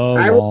stuff. The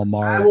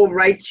Walmart. I will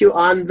write you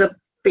on the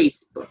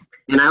Facebook.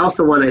 And I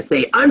also want to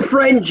say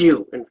unfriend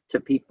you to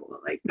people.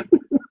 Like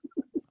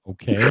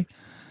okay.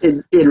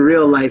 In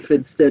real life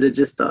instead of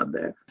just on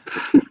there.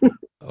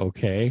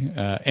 Okay.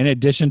 In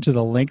addition to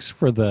the links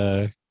for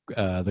the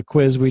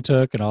quiz we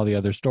took and all the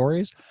other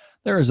stories,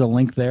 there is a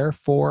link there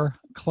for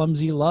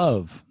Clumsy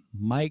Love,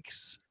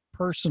 Mike's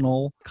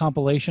personal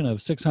compilation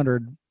of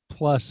 600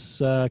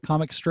 plus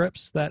comic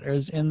strips that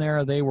is in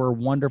there. They were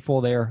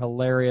wonderful. They are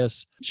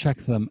hilarious. Check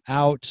them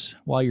out.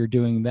 While you're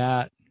doing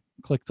that,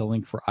 click the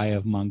link for Eye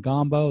of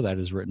Mongambo. That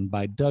is written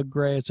by Doug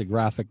Gray. It's a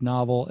graphic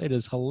novel. It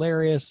is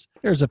hilarious.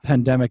 There's a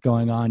pandemic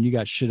going on. You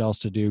got shit else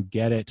to do.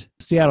 Get it.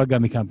 Seattle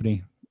Gummy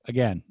Company.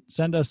 Again,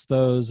 send us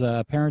those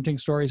parenting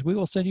stories. We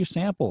will send you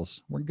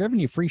samples. We're giving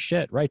you free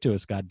shit. Right to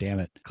us,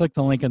 goddammit. Click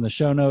the link in the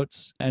show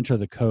notes. Enter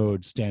the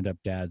code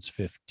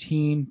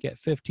StandUpDads15. Get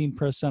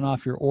 15%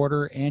 off your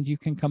order, and you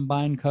can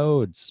combine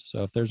codes.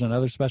 So if there's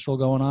another special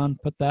going on,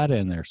 put that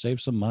in there. Save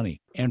some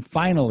money. And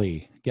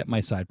finally, get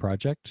my side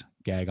project,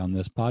 Gag on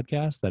This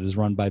Podcast, that is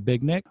run by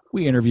Big Nick.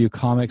 We interview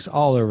comics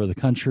all over the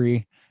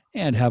country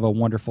and have a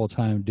wonderful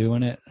time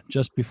doing it.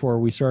 Just before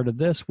we started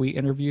this, we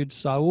interviewed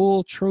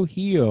Saul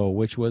Trujillo,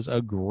 which was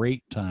a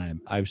great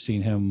time. I've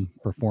seen him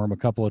perform a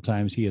couple of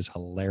times. He is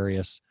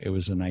hilarious. It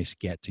was a nice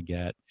get,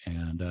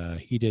 and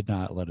he did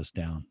not let us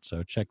down.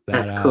 So check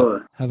that out.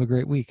 Cool. Have a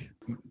great week.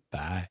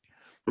 Bye.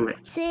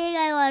 Thing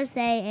I want to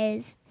say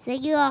is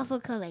thank you all for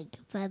coming.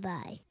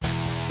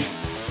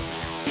 Bye-bye.